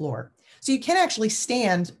arena floor. So you can actually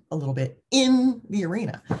stand a little bit in the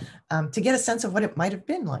arena to get a sense of what it might have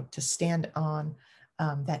been like to stand on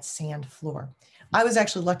that sand floor. I was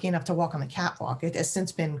actually lucky enough to walk on the catwalk. It has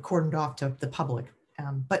since been cordoned off to the public.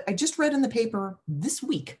 But I just read in the paper this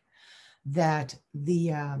week that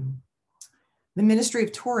the Ministry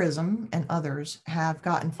of Tourism and others have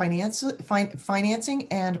gotten financing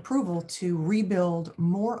and approval to rebuild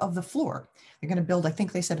more of the floor. They're going to build, I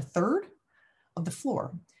think they said, a third of the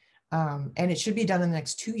floor. And it should be done in the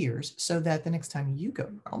next 2 years so that the next time you go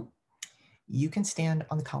to Rome, you can stand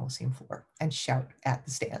on the Colosseum floor and shout at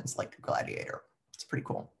the stands like a gladiator. It's pretty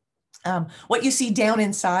cool. What you see down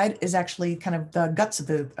inside is actually kind of the guts of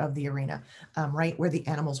the arena, right where the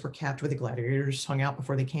animals were kept, where the gladiators hung out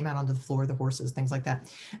before they came out onto the floor, the horses, things like that.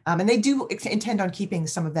 And they do intend on keeping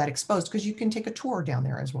some of that exposed because you can take a tour down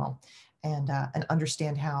there as well and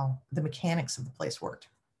understand how the mechanics of the place worked.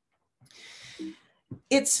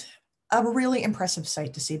 It's a really impressive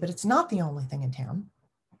sight to see, but it's not the only thing in town.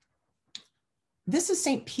 This is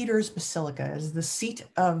St. Peter's Basilica, is the seat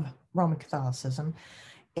of Roman Catholicism.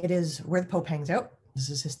 It is where the Pope hangs out.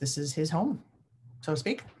 This is his home, so to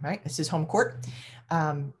speak, right? It's his home court.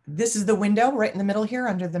 This is the window right in the middle here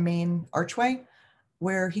under the main archway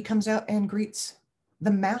where he comes out and greets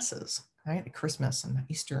the masses, right? At Christmas and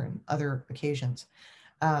Easter and other occasions.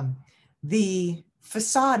 The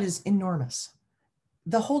facade is enormous.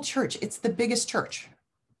 The whole church, it's the biggest church,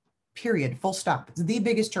 period, full stop. It's the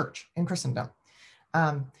biggest church in Christendom.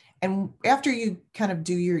 And after you kind of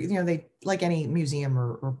do your, they, like any museum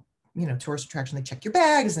or tourist attraction, they check your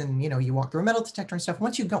bags and, you walk through a metal detector and stuff.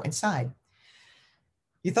 Once you go inside,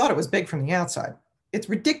 you thought it was big from the outside. It's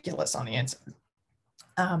ridiculous on the inside.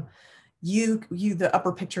 The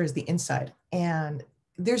upper picture is the inside, and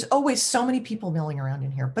there's always so many people milling around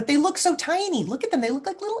in here, but they look so tiny. Look at them. They look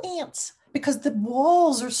like little ants because the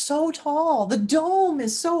walls are so tall. The dome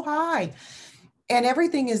is so high, and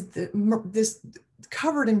everything is this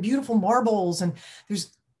covered in beautiful marbles, and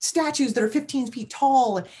there's statues that are 15 feet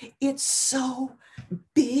tall. It's so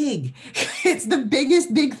big. It's the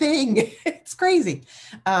biggest big thing. It's crazy.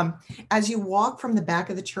 As you walk from the back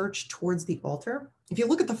of the church towards the altar, if you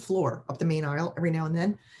look at the floor up the main aisle every now and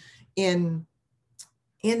then,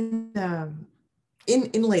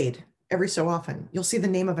 inlaid every so often, you'll see the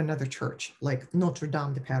name of another church like Notre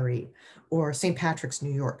Dame de Paris or St. Patrick's,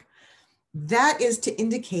 New York. That is to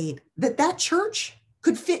indicate that church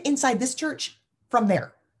could fit inside this church from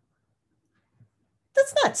there.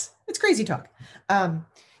 That's nuts. It's crazy talk.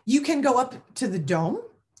 You can go up to the dome.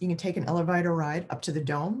 You can take an elevator ride up to the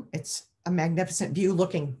dome. It's a magnificent view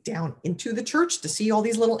looking down into the church to see all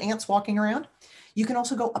these little ants walking around. You can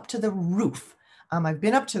also go up to the roof. I've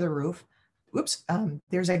been up to the roof. Whoops.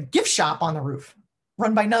 There's a gift shop on the roof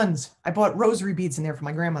run by nuns. I bought rosary beads in there for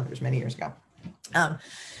my grandmother's many years ago.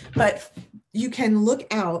 But you can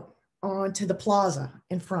look out onto the plaza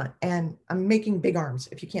in front, and I'm making big arms.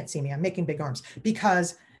 If you can't see me, I'm making big arms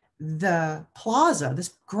because the plaza,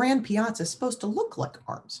 this grand piazza, is supposed to look like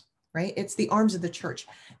arms, right? It's the arms of the church.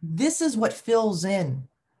 This is what fills in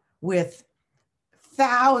with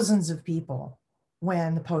thousands of people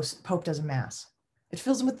when the Pope does a mass. It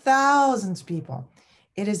fills in with thousands of people.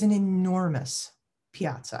 It is an enormous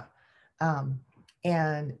piazza.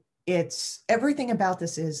 And it's everything about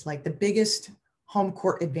this is like the biggest home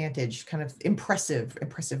court advantage, kind of impressive.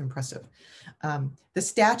 The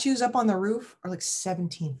statues up on the roof are like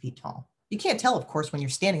 17 feet tall. You can't tell, of course, when you're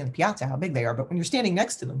standing in the piazza how big they are, but when you're standing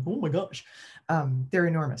next to them, oh my gosh, they're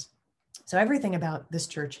enormous. So everything about this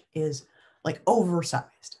church is like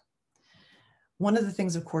oversized. One of the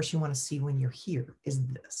things, of course, you want to see when you're here is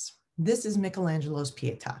this. This is Michelangelo's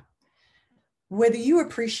Pietà. Whether you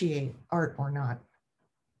appreciate art or not,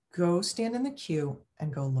 go stand in the queue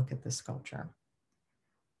and go look at this sculpture.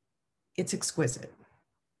 It's exquisite.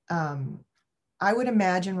 I would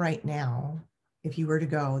imagine right now, if you were to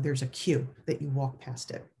go, there's a queue that you walk past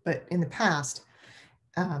it. But in the past,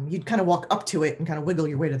 you'd kind of walk up to it and kind of wiggle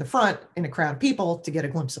your way to the front in a crowd of people to get a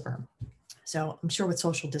glimpse of her. So I'm sure with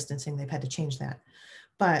social distancing, they've had to change that.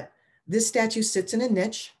 But this statue sits in a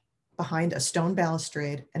niche behind a stone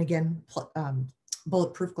balustrade. And again,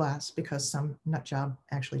 bulletproof glass, because some nut job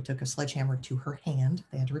actually took a sledgehammer to her hand.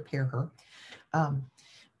 They had to repair her.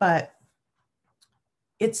 But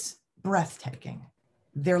it's breathtaking.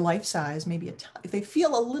 They're life size, maybe they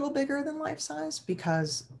feel a little bigger than life size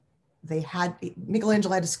because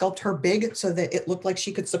Michelangelo had to sculpt her big so that it looked like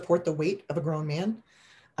she could support the weight of a grown man.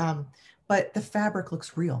 But the fabric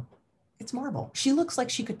looks real. It's marble. She looks like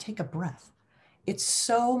she could take a breath. It's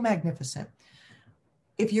so magnificent.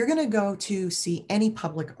 If you're going to go to see any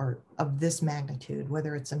public art of this magnitude,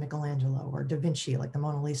 whether it's a Michelangelo or Da Vinci, like the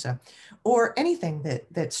Mona Lisa, or anything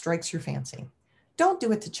that strikes your fancy, don't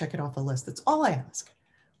do it to check it off a list. That's all I ask.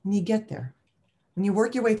 When you get there, when you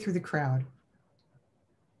work your way through the crowd,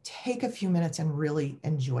 take a few minutes and really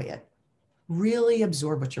enjoy it. Really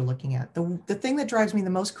absorb what you're looking at. The thing that drives me the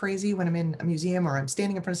most crazy when I'm in a museum or I'm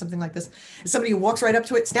standing in front of something like this is somebody who walks right up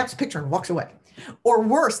to it, snaps a picture and walks away. Or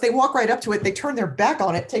worse, they walk right up to it, they turn their back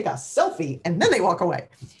on it, take a selfie, and then they walk away.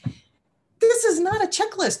 This is not a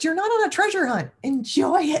checklist. You're not on a treasure hunt.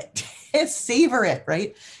 Enjoy it. Savor it,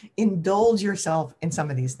 right? Indulge yourself in some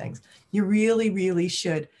of these things. You really, really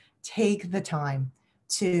should take the time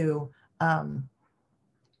to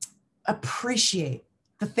appreciate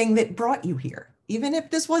the thing that brought you here. Even if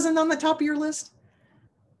this wasn't on the top of your list,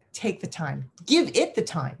 take the time. Give it the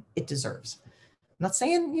time it deserves. I'm not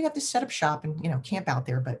saying you have to set up shop and camp out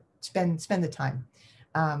there, but spend the time.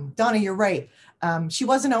 Donna, you're right. She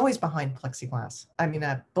wasn't always behind plexiglass.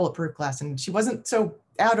 Bulletproof glass, and she wasn't so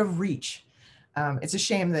out of reach. It's a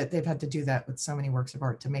shame that they've had to do that with so many works of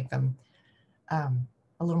art to make them a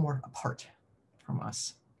little more apart from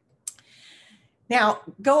us. Now,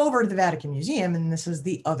 go over to the Vatican Museum, and this is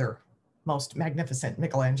the other most magnificent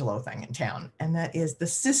Michelangelo thing in town, and that is the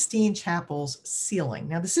Sistine Chapel's ceiling.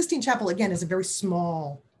 Now, the Sistine Chapel, again, is a very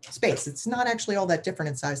small space. It's not actually all that different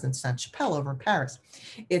in size than Sainte-Chapelle over in Paris.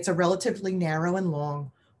 It's a relatively narrow and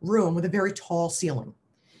long room with a very tall ceiling.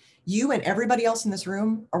 You and everybody else in this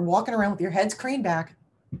room are walking around with your heads craned back,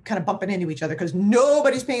 kind of bumping into each other because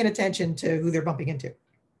nobody's paying attention to who they're bumping into.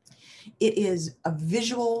 It is a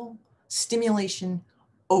visual stimulation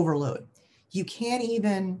overload. You can't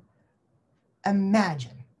even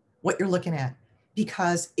imagine what you're looking at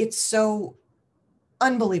because it's so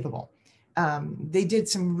unbelievable. They did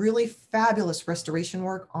some really fabulous restoration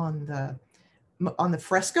work on the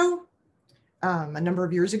fresco a number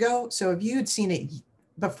of years ago. So if you had seen it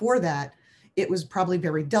before that, it was probably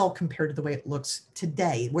very dull compared to the way it looks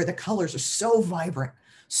today, where the colors are so vibrant,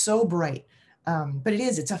 so bright. But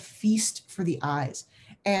it's a feast for the eyes.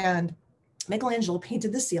 And Michelangelo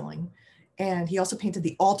painted the ceiling, and he also painted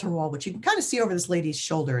the altar wall, which you can kind of see over this lady's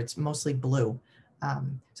shoulder. It's mostly blue.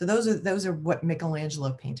 So those are what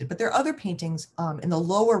Michelangelo painted. But there are other paintings in the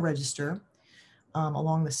lower register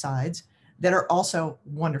along the sides that are also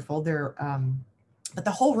wonderful. But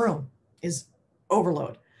the whole room is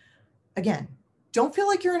overload. Again, don't feel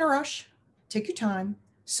like you're in a rush. Take your time,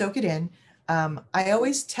 soak it in. I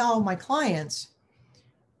always tell my clients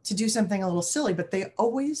to do something a little silly, but they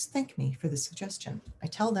always thank me for the suggestion. I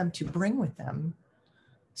tell them to bring with them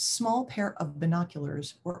small pair of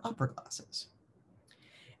binoculars or opera glasses.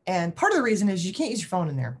 And part of the reason is you can't use your phone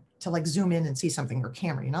in there to like zoom in and see something or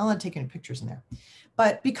camera. You're not allowed to take any pictures in there.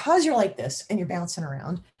 But because you're like this and you're bouncing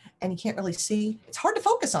around and you can't really see, it's hard to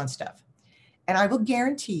focus on stuff. And I will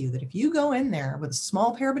guarantee you that if you go in there with a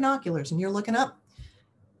small pair of binoculars and you're looking up,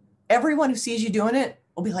 everyone who sees you doing it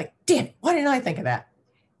will be like, damn it, why didn't I think of that?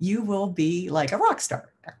 You will be like a rock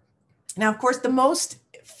star. Now, of course, the most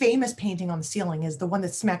famous painting on the ceiling is the one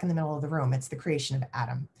that's smack in the middle of the room. It's the creation of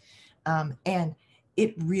Adam. And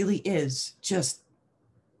it really is just,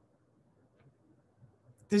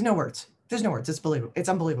 there's no words. There's no words. It's believable. It's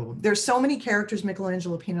unbelievable. There's so many characters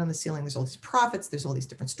Michelangelo painted on the ceiling. There's all these prophets. There's all these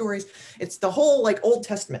different stories. It's the whole like Old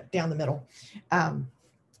Testament down the middle.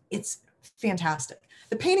 It's fantastic.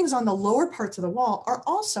 The paintings on the lower parts of the wall are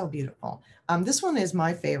also beautiful. This one is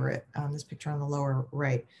my favorite, this picture on the lower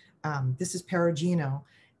right. This is Perugino,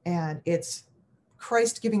 and it's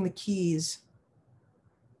Christ giving the keys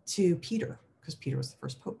to Peter, because Peter was the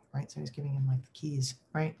first pope, right? So he's giving him like the keys,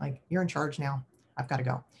 right? Like, you're in charge now, I've got to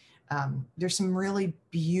go. There's some really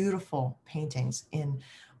beautiful paintings in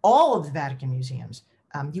all of the Vatican museums.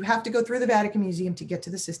 You have to go through the Vatican Museum to get to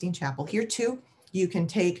the Sistine Chapel. Here too, you can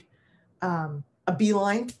take a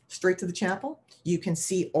beeline straight to the chapel. You can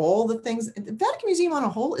see all the things. The Vatican Museum on a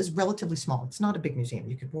whole is relatively small. It's not a big museum.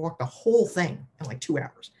 You could walk the whole thing in like 2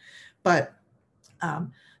 hours. But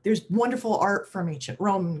there's wonderful art from ancient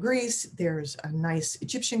Rome and Greece. There's a nice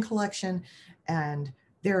Egyptian collection, and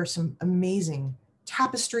there are some amazing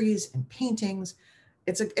tapestries and paintings.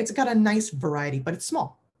 It's got a nice variety, but it's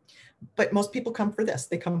small. But most people come for this.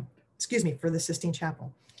 They come, for the Sistine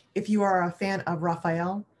Chapel. If you are a fan of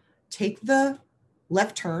Raphael, take the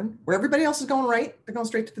left turn where everybody else is going right. They're going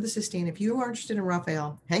straight to the Sistine. If you are interested in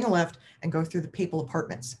Raphael, hang a left and go through the papal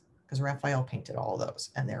apartments, because Raphael painted all of those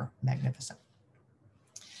and they're magnificent.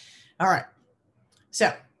 All right, so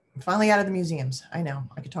I'm finally out of the museums. I know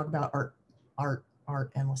I could talk about art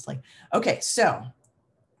endlessly. Okay, so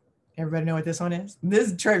everybody know what this one is? This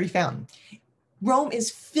is Trevi Fountain. Rome is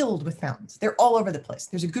filled with fountains. They're all over the place.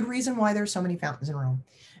 There's a good reason why there's so many fountains in Rome.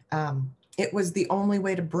 It was the only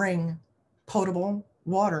way to bring potable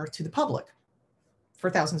water to the public for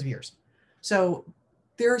thousands of years. So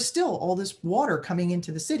there's still all this water coming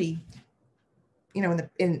into the city. You know,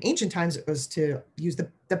 in ancient times, it was to use the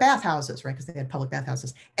bathhouses, right? Because they had public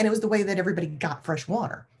bathhouses. And it was the way that everybody got fresh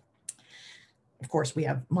water. Of course, we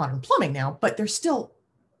have modern plumbing now, but there's still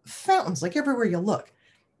fountains like everywhere you look.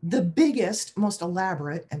 The biggest, most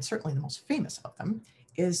elaborate, and certainly the most famous of them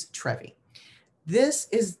is Trevi. This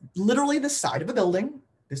is literally the side of a building.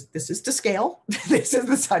 This is to scale. This is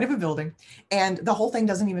the side of a building. And the whole thing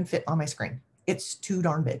doesn't even fit on my screen. It's too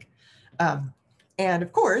darn big. And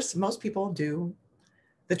of course, most people do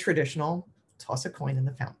the traditional toss a coin in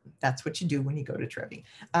the fountain. That's what you do when you go to Trevi.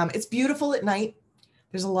 It's beautiful at night.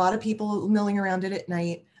 There's a lot of people milling around it at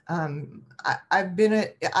night. I've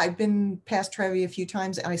been past Trevi a few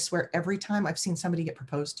times, and I swear every time I've seen somebody get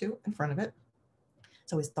proposed to in front of it.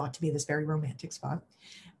 It's always thought to be this very romantic spot.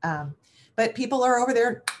 But people are over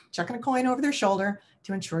there chucking a coin over their shoulder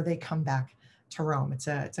to ensure they come back to Rome. It's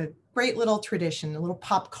a great little tradition, a little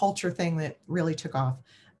pop culture thing that really took off.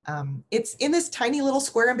 It's in this tiny little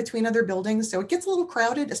square in between other buildings, so it gets a little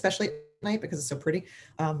crowded, especially at night because it's so pretty.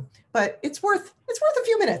 But it's worth a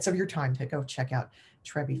few minutes of your time to go check out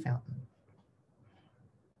Trevi Fountain.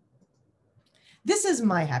 This is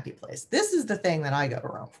my happy place. This is the thing that I go to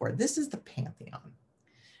Rome for. This is the Pantheon.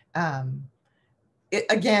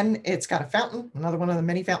 Again, it's got a fountain, another one of the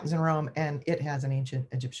many fountains in Rome, and it has an ancient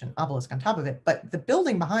Egyptian obelisk on top of it. But the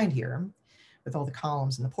building behind here, with all the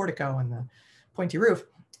columns and the portico and the pointy roof,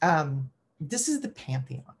 this is the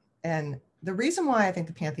Pantheon. And the reason why I think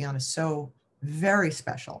the Pantheon is so very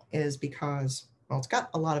special is because, well, it's got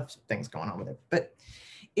a lot of things going on with it, but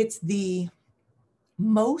it's the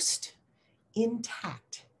most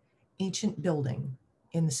intact ancient building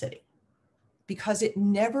in the city, because it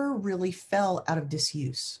never really fell out of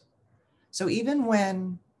disuse. So even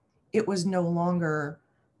when it was no longer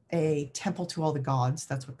a temple to all the gods,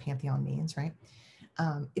 that's what Pantheon means, right?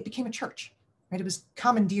 It became a church, right? It was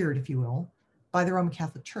commandeered, if you will, by the Roman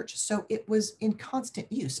Catholic Church. So it was in constant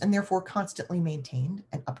use and therefore constantly maintained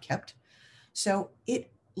and upkept. So it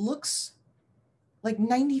looks like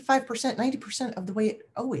 95%, 90% of the way it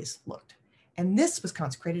always looked. And this was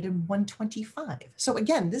consecrated in 125. So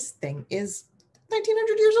again, this thing is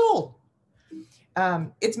 1900 years old.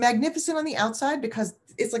 It's magnificent on the outside because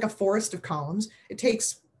it's like a forest of columns. It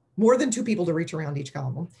takes more than 2 people to reach around each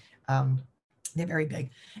column. They're very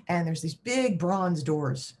big. And there's these big bronze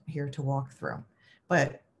doors here to walk through.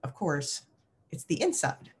 But of course, it's the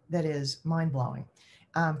inside that is mind-blowing.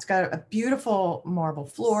 It's got a beautiful marble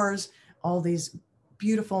floors, all these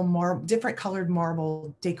beautiful different colored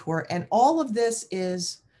marble decor. And all of this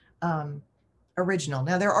is original.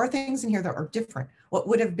 Now, there are things in here that are different. What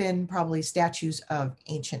would have been probably statues of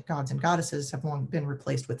ancient gods and goddesses have long been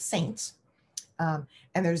replaced with saints. And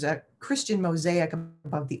there's a Christian mosaic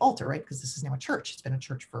above the altar, right? Because this is now a church. It's been a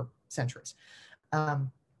church for centuries.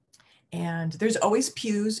 And there's always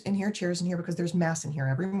pews in here, chairs in here, because there's mass in here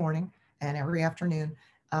every morning and every afternoon.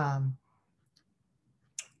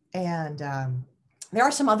 There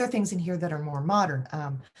are some other things in here that are more modern.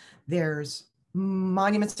 There's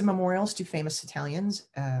monuments and memorials to famous Italians.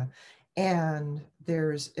 And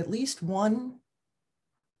there's at least one,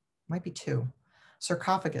 might be 2,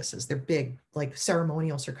 sarcophaguses. They're big, like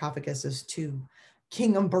ceremonial sarcophaguses to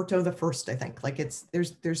King Umberto I, I think. Like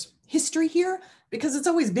there's history here because it's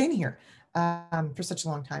always been here for such a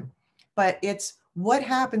long time. But it's what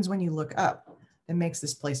happens when you look up that makes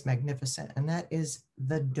this place magnificent, and that is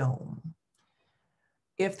the dome.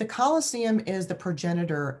 If the Colosseum is the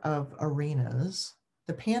progenitor of arenas,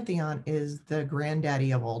 the Pantheon is the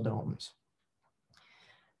granddaddy of all domes.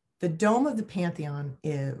 The dome of the Pantheon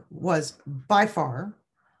was by far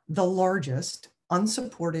the largest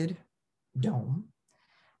unsupported dome,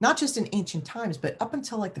 not just in ancient times, but up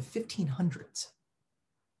until like the 1500s,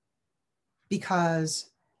 because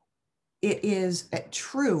it is a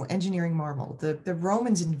true engineering marvel. The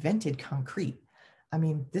Romans invented concrete. I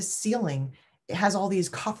mean, this ceiling, it has all these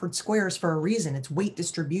coffered squares for a reason. It's weight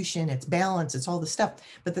distribution, it's balance, it's all the stuff.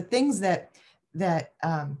 But the things that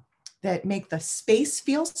make the space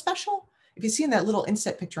feel special, if you see in that little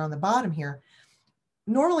inset picture on the bottom here,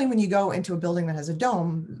 normally when you go into a building that has a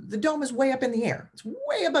dome, the dome is way up in the air. It's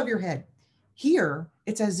way above your head. Here,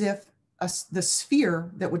 it's as if the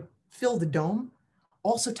sphere that would fill the dome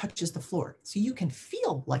also touches the floor. So you can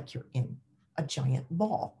feel like you're in a giant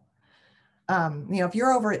ball. If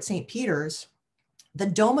you're over at St. Peter's, the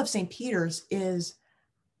dome of St. Peter's is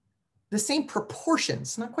the same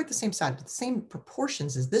proportions, not quite the same size, but the same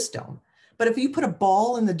proportions as this dome. But if you put a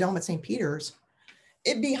ball in the dome at St. Peter's,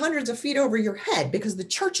 it'd be hundreds of feet over your head because the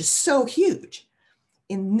church is so huge.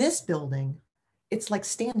 In this building, it's like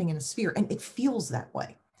standing in a sphere, and it feels that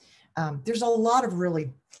way. There's a lot of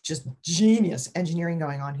really just genius engineering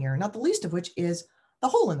going on here, not the least of which is the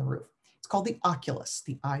hole in the roof. It's called the oculus,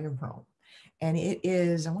 the eye of Rome. And it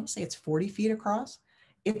is, I want to say it's 40 feet across.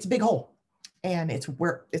 It's a big hole. And it's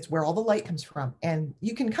where all the light comes from. And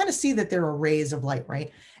you can kind of see that there are rays of light,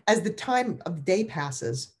 right? As the time of day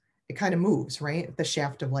passes, it kind of moves, right? The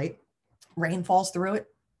shaft of light. Rain falls through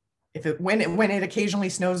it. When it occasionally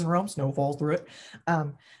snows in Rome, snow falls through it.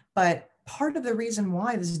 But part of the reason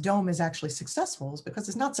why this dome is actually successful is because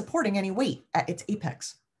it's not supporting any weight at its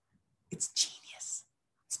apex. It's genius.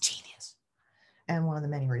 It's genius. And one of the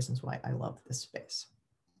many reasons why I love this space.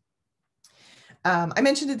 I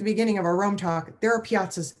mentioned at the beginning of our Rome talk, there are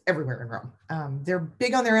piazzas everywhere in Rome. They're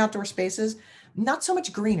big on their outdoor spaces, not so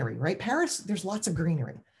much greenery, right? Paris, there's lots of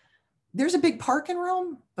greenery. There's a big park in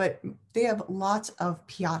Rome, but they have lots of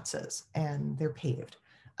piazzas and they're paved.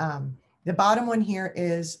 The bottom one here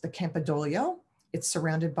is the Campidoglio. It's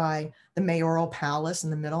surrounded by the mayoral palace in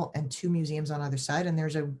the middle and two museums on either side. And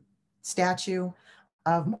there's a statue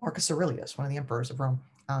of Marcus Aurelius, one of the emperors of Rome.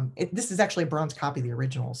 This is actually a bronze copy. The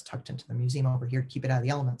original is tucked into the museum over here to keep it out of the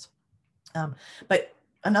elements. But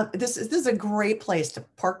this is a great place to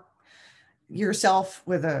park yourself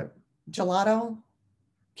with a gelato,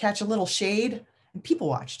 catch a little shade, and people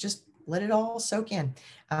watch. Just let it all soak in.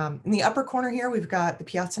 In the upper corner here, we've got the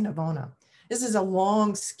Piazza Navona. This is a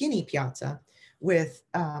long, skinny piazza with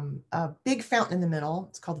a big fountain in the middle.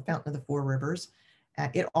 It's called the Fountain of the Four Rivers.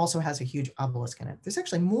 It also has a huge obelisk in it. There's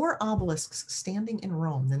actually more obelisks standing in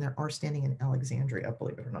Rome than there are standing in Alexandria,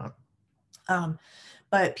 believe it or not.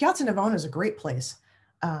 But Piazza Navona is a great place.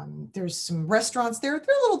 There's some restaurants there.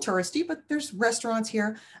 They're a little touristy, but there's restaurants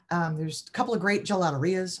here. There's a couple of great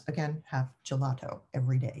gelaterias. Again, have gelato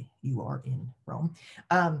every day you are in Rome.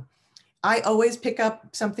 I always pick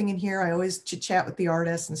up something in here. I always chit chat with the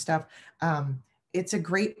artists and stuff. It's a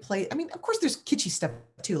great place. I mean, of course, there's kitschy stuff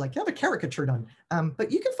too, like you have a caricature done,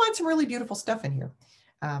 but you can find some really beautiful stuff in here.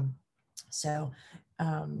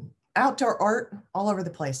 Outdoor art all over the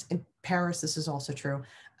place. In Paris, this is also true.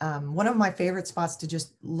 One of my favorite spots to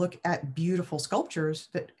just look at beautiful sculptures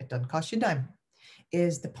that it doesn't cost you a dime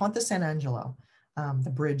is the Ponte San Angelo,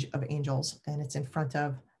 the Bridge of Angels, and it's in front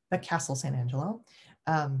of the Castle San Angelo.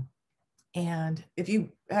 And if you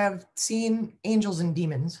have seen Angels and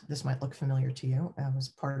Demons, this might look familiar to you. It was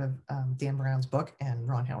part of Dan Brown's book and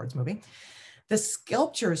Ron Howard's movie. The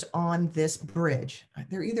sculptures on this bridge,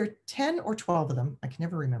 there are either 10 or 12 of them, I can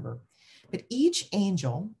never remember, but each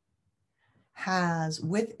angel has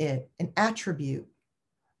with it an attribute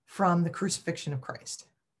from the crucifixion of Christ.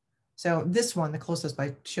 So this one, the closest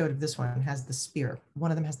I showed of this one, has the spear.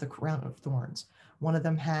 One of them has the crown of thorns. One of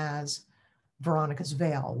them has Veronica's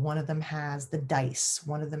veil. One of them has the dice.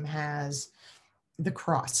 One of them has the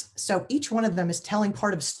cross. So each one of them is telling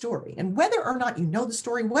part of a story. And whether or not you know the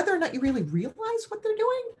story, whether or not you really realize what they're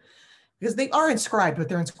doing, because they are inscribed, but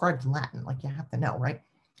they're inscribed in Latin, like you have to know, right?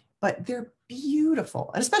 But they're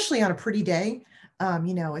beautiful, and especially on a pretty day,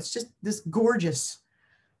 it's just this gorgeous,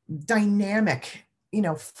 dynamic,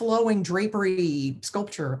 flowing drapery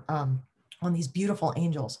sculpture on these beautiful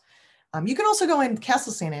angels. You can also go in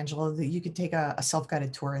Castle San Angelo. You could take a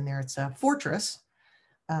self-guided tour in there. It's a fortress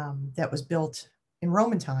that was built in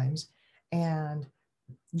Roman times. And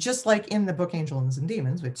just like in the book Angels and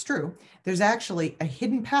Demons, it's true, there's actually a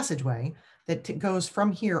hidden passageway that goes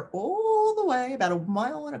from here all the way about 1.25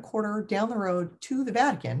 miles down the road to the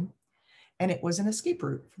Vatican. And it was an escape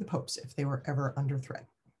route for the popes if they were ever under threat.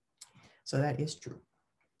 So that is true.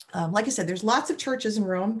 Like I said, there's lots of churches in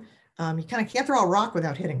Rome. You kind of can't throw a rock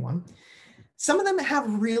without hitting one. Some of them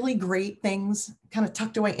have really great things kind of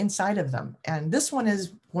tucked away inside of them. And this one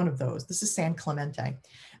is one of those. This is San Clemente.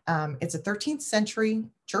 It's a 13th century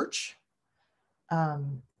church.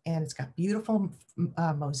 And it's got beautiful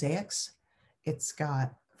mosaics. It's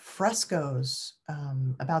got frescoes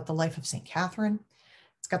about the life of St. Catherine.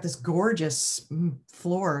 It's got this gorgeous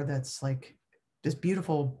floor that's like this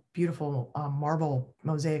beautiful, beautiful marble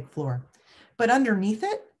mosaic floor. But underneath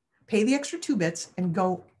it, pay the extra 2 bits and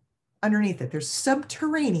go underneath it. There's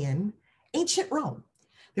subterranean ancient Rome.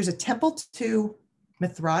 There's a temple to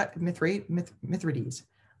Mithridates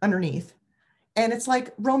underneath. And it's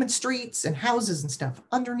like Roman streets and houses and stuff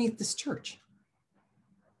underneath this church.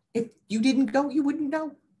 If you didn't go, you wouldn't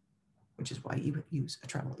know, which is why you would use a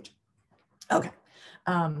travel agent. Okay.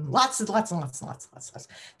 Lots.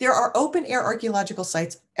 There are open air archaeological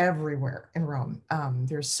sites everywhere in Rome.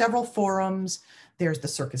 There's several forums. There's the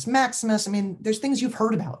Circus Maximus. I mean, there's things you've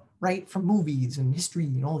heard about, right? From movies and history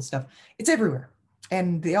and all this stuff. It's everywhere.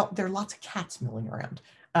 And there are lots of cats milling around.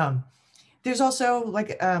 There's also,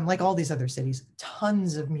 like all these other cities,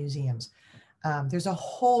 tons of museums. There's a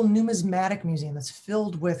whole numismatic museum that's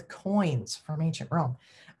filled with coins from ancient Rome.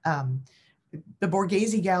 The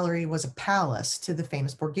Borghese Gallery was a palace to the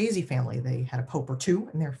famous Borghese family. They had a pope or two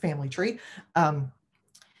in their family tree.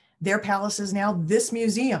 Their palace is now this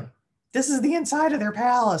museum. This is the inside of their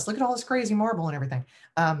palace. Look at all this crazy marble and everything.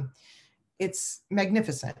 It's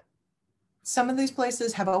magnificent. Some of these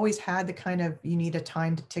places have always had the kind of, you need a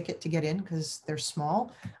timed ticket to get in because they're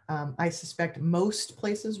small. I suspect most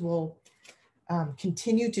places will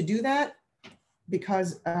continue to do that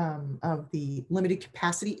because of the limited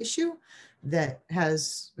capacity issue that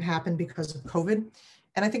has happened because of COVID.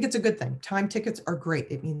 And I think it's a good thing. Time tickets are great.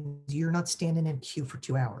 It means you're not standing in queue for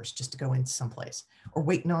 2 hours just to go into someplace or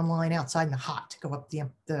waiting online outside in the hot to go up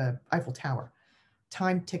the Eiffel Tower.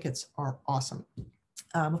 Time tickets are awesome.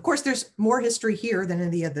 Of course, there's more history here than in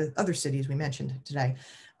the other cities we mentioned today.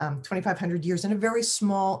 2,500 years in a very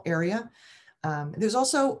small area. There's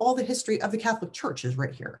also all the history of the Catholic Church is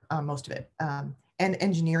right here, most of it, and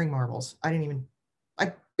engineering marvels.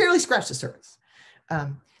 I barely scratched the surface.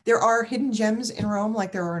 There are hidden gems in Rome,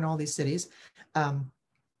 like there are in all these cities.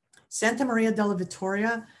 Santa Maria della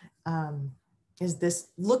Vittoria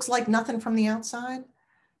looks like nothing from the outside,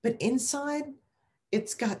 but inside,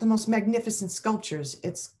 it's got the most magnificent sculptures.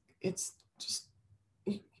 It's just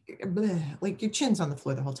like your chin's on the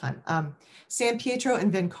floor the whole time. San Pietro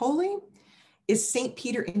in Vincoli is St.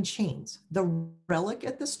 Peter in chains. The relic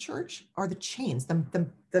at this church are the chains,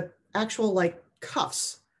 the actual like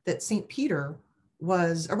cuffs that St. Peter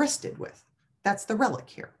was arrested with. That's the relic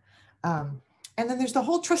here. And then there's the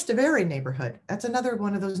whole Trastevere neighborhood. That's another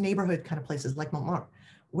one of those neighborhood kind of places like Montmartre,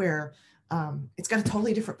 where it's got a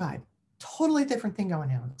totally different vibe, totally different thing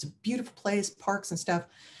going on. It's a beautiful place, parks and stuff.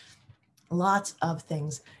 Lots of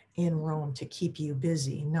things in Rome to keep you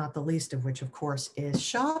busy, not the least of which, of course, is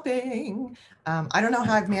shopping. I don't know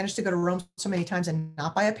how I've managed to go to Rome so many times and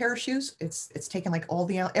not buy a pair of shoes. It's taken like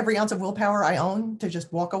every ounce of willpower I own to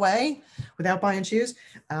just walk away without buying shoes.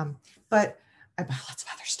 But I buy lots of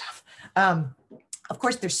other stuff. Of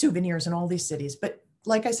course, there's souvenirs in all these cities. But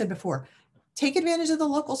like I said before, take advantage of the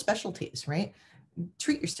local specialties, right?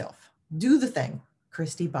 Treat yourself. Do the thing.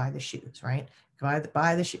 Christy, buy the shoes, right?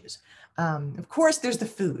 Buy the shoes. Of course, there's the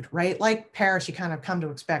food, right? Like Paris, you kind of come to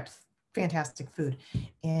expect fantastic food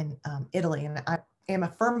in Italy. And I am a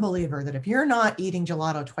firm believer that if you're not eating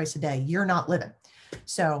gelato twice a day, you're not living.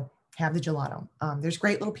 So have the gelato. There's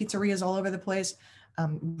great little pizzerias all over the place.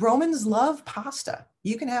 Romans love pasta.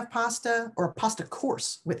 You can have pasta or a pasta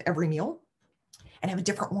course with every meal and have a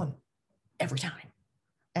different one every time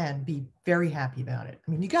and be very happy about it. I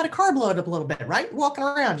mean, you got to carb load up a little bit, right? Walking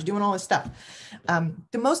around, you're doing all this stuff.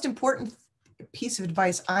 The most important piece of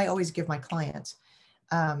advice I always give my clients,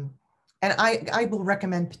 and I will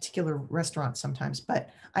recommend particular restaurants sometimes, but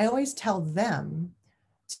I always tell them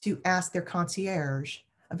to ask their concierge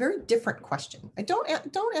a very different question.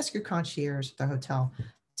 Don't ask your concierge at the hotel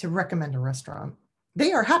to recommend a restaurant.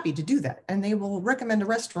 They are happy to do that, and they will recommend a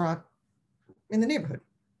restaurant in the neighborhood.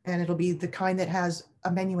 And it'll be the kind that has a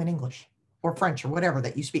menu in English or French or whatever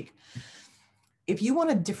that you speak. If you want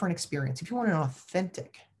a different experience, if you want an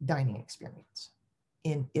authentic dining experience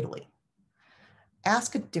in Italy,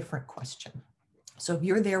 ask a different question. So if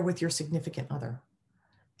you're there with your significant other,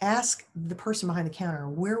 ask the person behind the counter,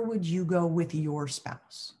 where would you go with your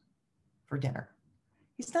spouse for dinner?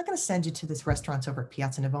 He's not going to send you to this restaurant over at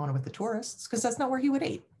Piazza Navona with the tourists because that's not where he would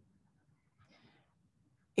eat.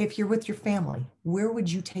 If you're with your family, where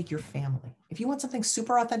would you take your family? If you want something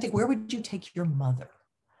super authentic, where would you take your mother?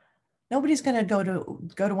 Nobody's going to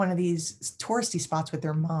go to one of these touristy spots with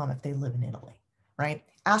their mom if they live in Italy, right?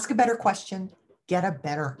 Ask a better question, get a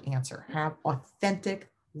better answer. Have authentic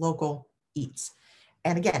local eats.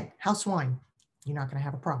 And again, house wine. You're not going to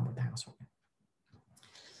have a problem with the house wine.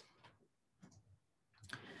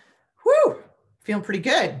 Whew, feeling pretty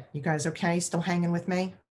good. You guys okay? Still hanging with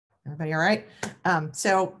me? Everybody all right?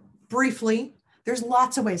 So briefly, there's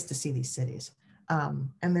lots of ways to see these cities.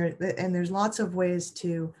 And there's lots of ways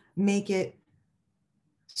to make it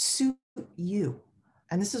suit you.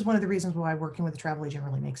 And this is one of the reasons why working with a travel agent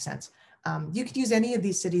really makes sense. You could use any of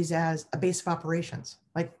these cities as a base of operations,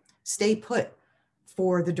 like stay put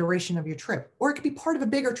for the duration of your trip, or it could be part of a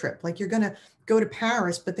bigger trip. Like you're going to go to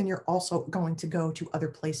Paris, but then you're also going to go to other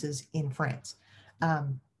places in France.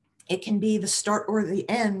 It can be the start or the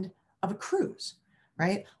end of a cruise,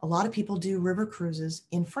 right? A lot of people do river cruises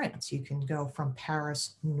in France. You can go from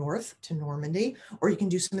Paris north to Normandy, or you can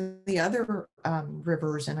do some of the other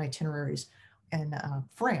rivers and itineraries in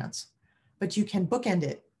France, but you can bookend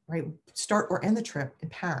it, right? Start or end the trip in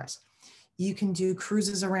Paris. You can do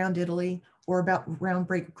cruises around Italy or around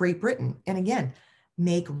Great Britain. And again,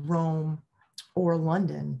 make Rome or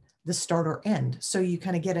London the start or end. So you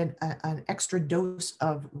kind of get an extra dose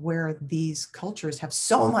of where these cultures have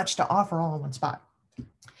so much to offer all in one spot.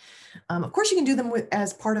 Of course, you can do them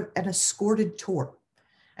as part of an escorted tour.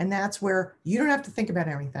 And that's where you don't have to think about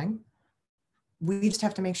everything. We just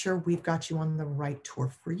have to make sure we've got you on the right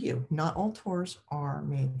tour for you. Not all tours are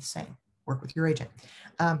made the same. Work with your agent.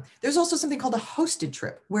 There's also something called a hosted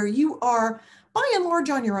trip where you are by and large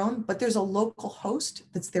on your own, but there's a local host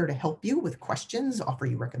that's there to help you with questions, offer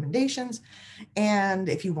you recommendations. And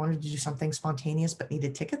if you wanted to do something spontaneous but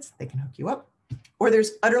needed tickets, they can hook you up. Or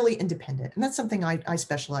there's utterly independent. And that's something I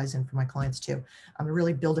specialize in for my clients too. To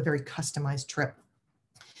really build a very customized trip.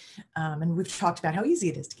 And we've talked about how easy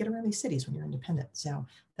it is to get around these cities when you're independent. So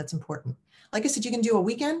that's important. Like I said, you can do a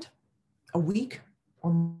weekend, a week,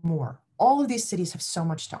 or more. All of these cities have so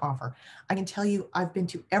much to offer. I can tell you, I've been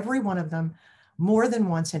to every one of them more than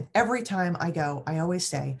once. And every time I go, I always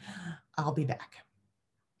say, I'll be back.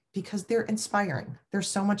 Because they're inspiring. There's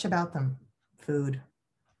so much about them. Food,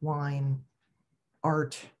 wine,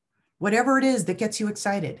 art, whatever it is that gets you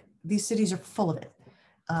excited. These cities are full of it.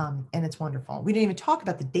 And it's wonderful. We didn't even talk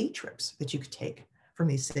about the day trips that you could take from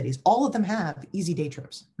these cities. All of them have easy day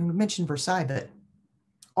trips. We mentioned Versailles, but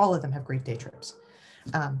all of them have great day trips.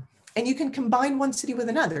 And you can combine one city with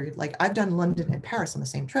another. Like I've done London and Paris on the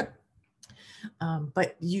same trip.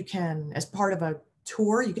 But you can, as part of a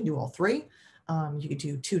tour, you can do all three. You could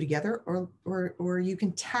do two together, or you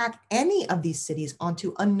can tack any of these cities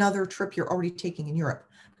onto another trip you're already taking in Europe.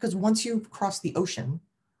 Because once you've crossed the ocean,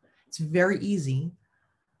 it's very easy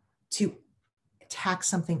to tack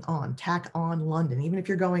on London. Even if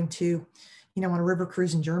you're going to, on a river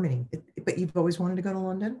cruise in Germany, but you've always wanted to go to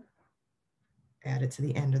London, add it to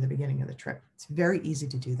the end or the beginning of the trip. It's very easy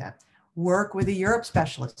to do that. Work with a Europe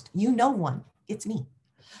specialist. You know one, it's me.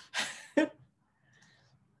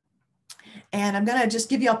 And I'm gonna just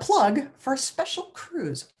give you a plug for a special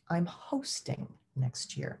cruise I'm hosting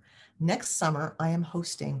next year. Next summer, I am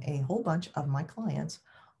hosting a whole bunch of my clients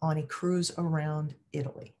on a cruise around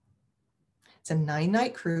Italy. It's a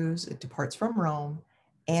 9-night cruise. It departs from Rome,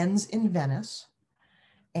 ends in Venice,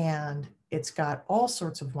 and it's got all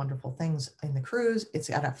sorts of wonderful things in the cruise. It's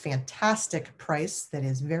at a fantastic price that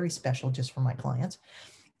is very special just for my clients.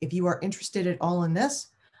 If you are interested at all in this,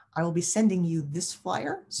 I will be sending you this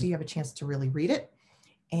flyer so you have a chance to really read it.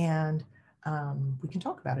 And we can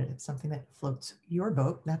talk about it. It's something that floats your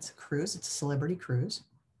boat. That's a cruise. It's a celebrity cruise.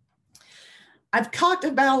 I've talked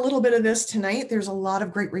about a little bit of this tonight. There's a lot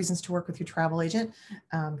of great reasons to work with your travel agent.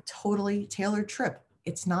 Totally tailored trip.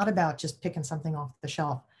 It's not about just picking something off the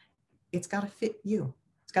shelf. It's got to fit you.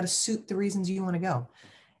 It's got to suit the reasons you want to go.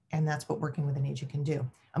 And that's what working with an agent can do.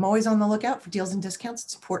 I'm always on the lookout for deals and discounts.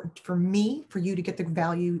 It's important for me, for you to get the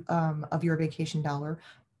value of your vacation dollar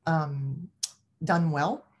done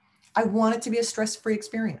well. I want it to be a stress-free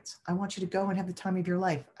experience. I want you to go and have the time of your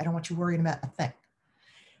life. I don't want you worrying about a thing.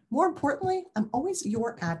 More importantly, I'm always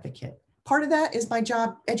your advocate. Part of that is my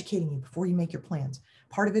job educating you before you make your plans.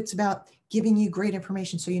 Part of it's about giving you great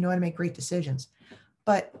information so you know how to make great decisions.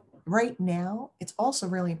 But right now, it's also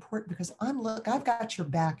really important because I've got your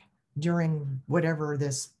back during whatever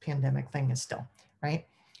this pandemic thing is still, right?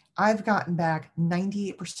 I've gotten back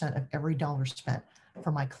 98% of every dollar spent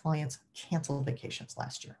for my clients' canceled vacations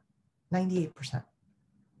last year. 98%.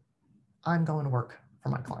 I'm going to work for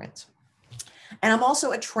my clients. And I'm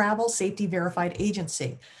also a travel safety verified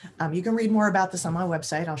agency. You can read more about this on my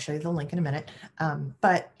website. I'll show you the link in a minute.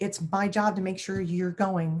 But it's my job to make sure you're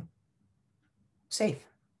going safe.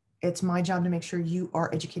 It's my job to make sure you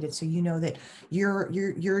are educated, so you know that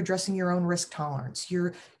you're addressing your own risk tolerance.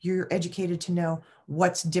 You're educated to know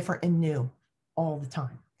what's different and new all the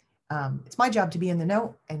time. It's my job to be in the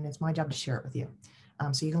know, and it's my job to share it with you.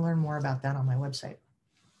 So you can learn more about that on my website.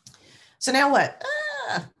 So now what?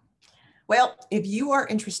 Well, if you are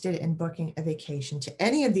interested in booking a vacation to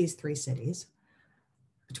any of these 3 cities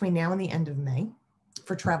between now and the end of May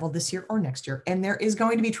for travel this year or next year, and there is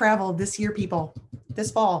going to be travel this year, people,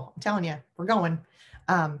 this fall, I'm telling you, we're going,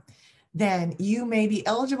 then you may be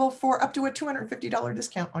eligible for up to a $250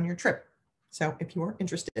 discount on your trip. So if you are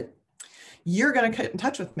interested, you're going to get in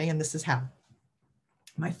touch with me, and this is how.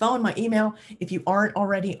 My phone, my email. If you aren't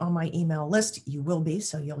already on my email list, you will be.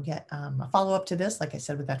 So you'll get a follow-up to this, like I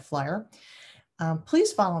said, with that flyer.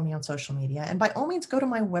 Please follow me on social media. And by all means, go to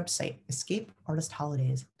my website,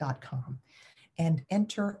 escapeartistholidays.com, and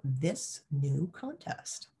enter this new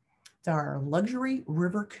contest. It's our luxury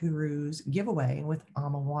river cruise giveaway with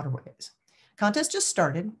AMA Waterways. Contest just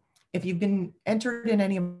started. If you've been entered in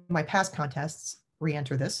any of my past contests,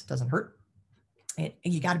 re-enter this, doesn't hurt.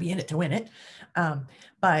 You got to be in it to win it.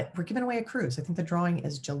 But we're giving away a cruise. I think the drawing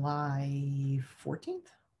is July 14th,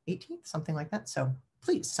 18th, something like that. So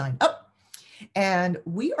please sign up. And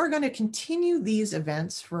we are going to continue these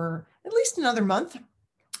events for at least another month.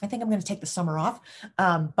 I think I'm going to take the summer off.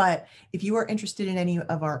 But if you are interested in any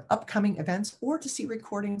of our upcoming events or to see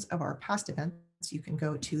recordings of our past events, you can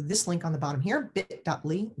go to this link on the bottom here,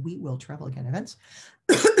 bit.ly, We Will Travel Again events,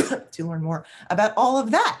 to learn more about all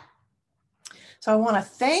of that. So I want to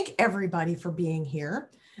thank everybody for being here.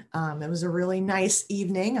 It was a really nice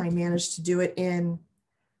evening. I managed to do it in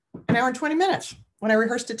 1 hour and 20 minutes. When I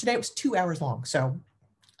rehearsed it today, it was 2 hours long. So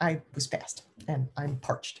I was fast and I'm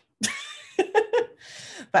parched.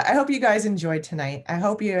 But I hope you guys enjoyed tonight. I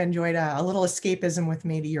hope you enjoyed a little escapism with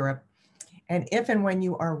me to Europe. And if and when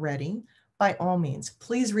you are ready, by all means,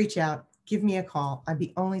 please reach out, give me a call. I'd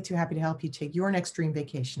be only too happy to help you take your next dream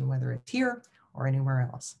vacation, whether it's here or anywhere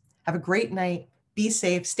else. Have a great night. Be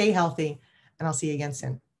safe, stay healthy, and I'll see you again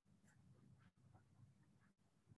soon.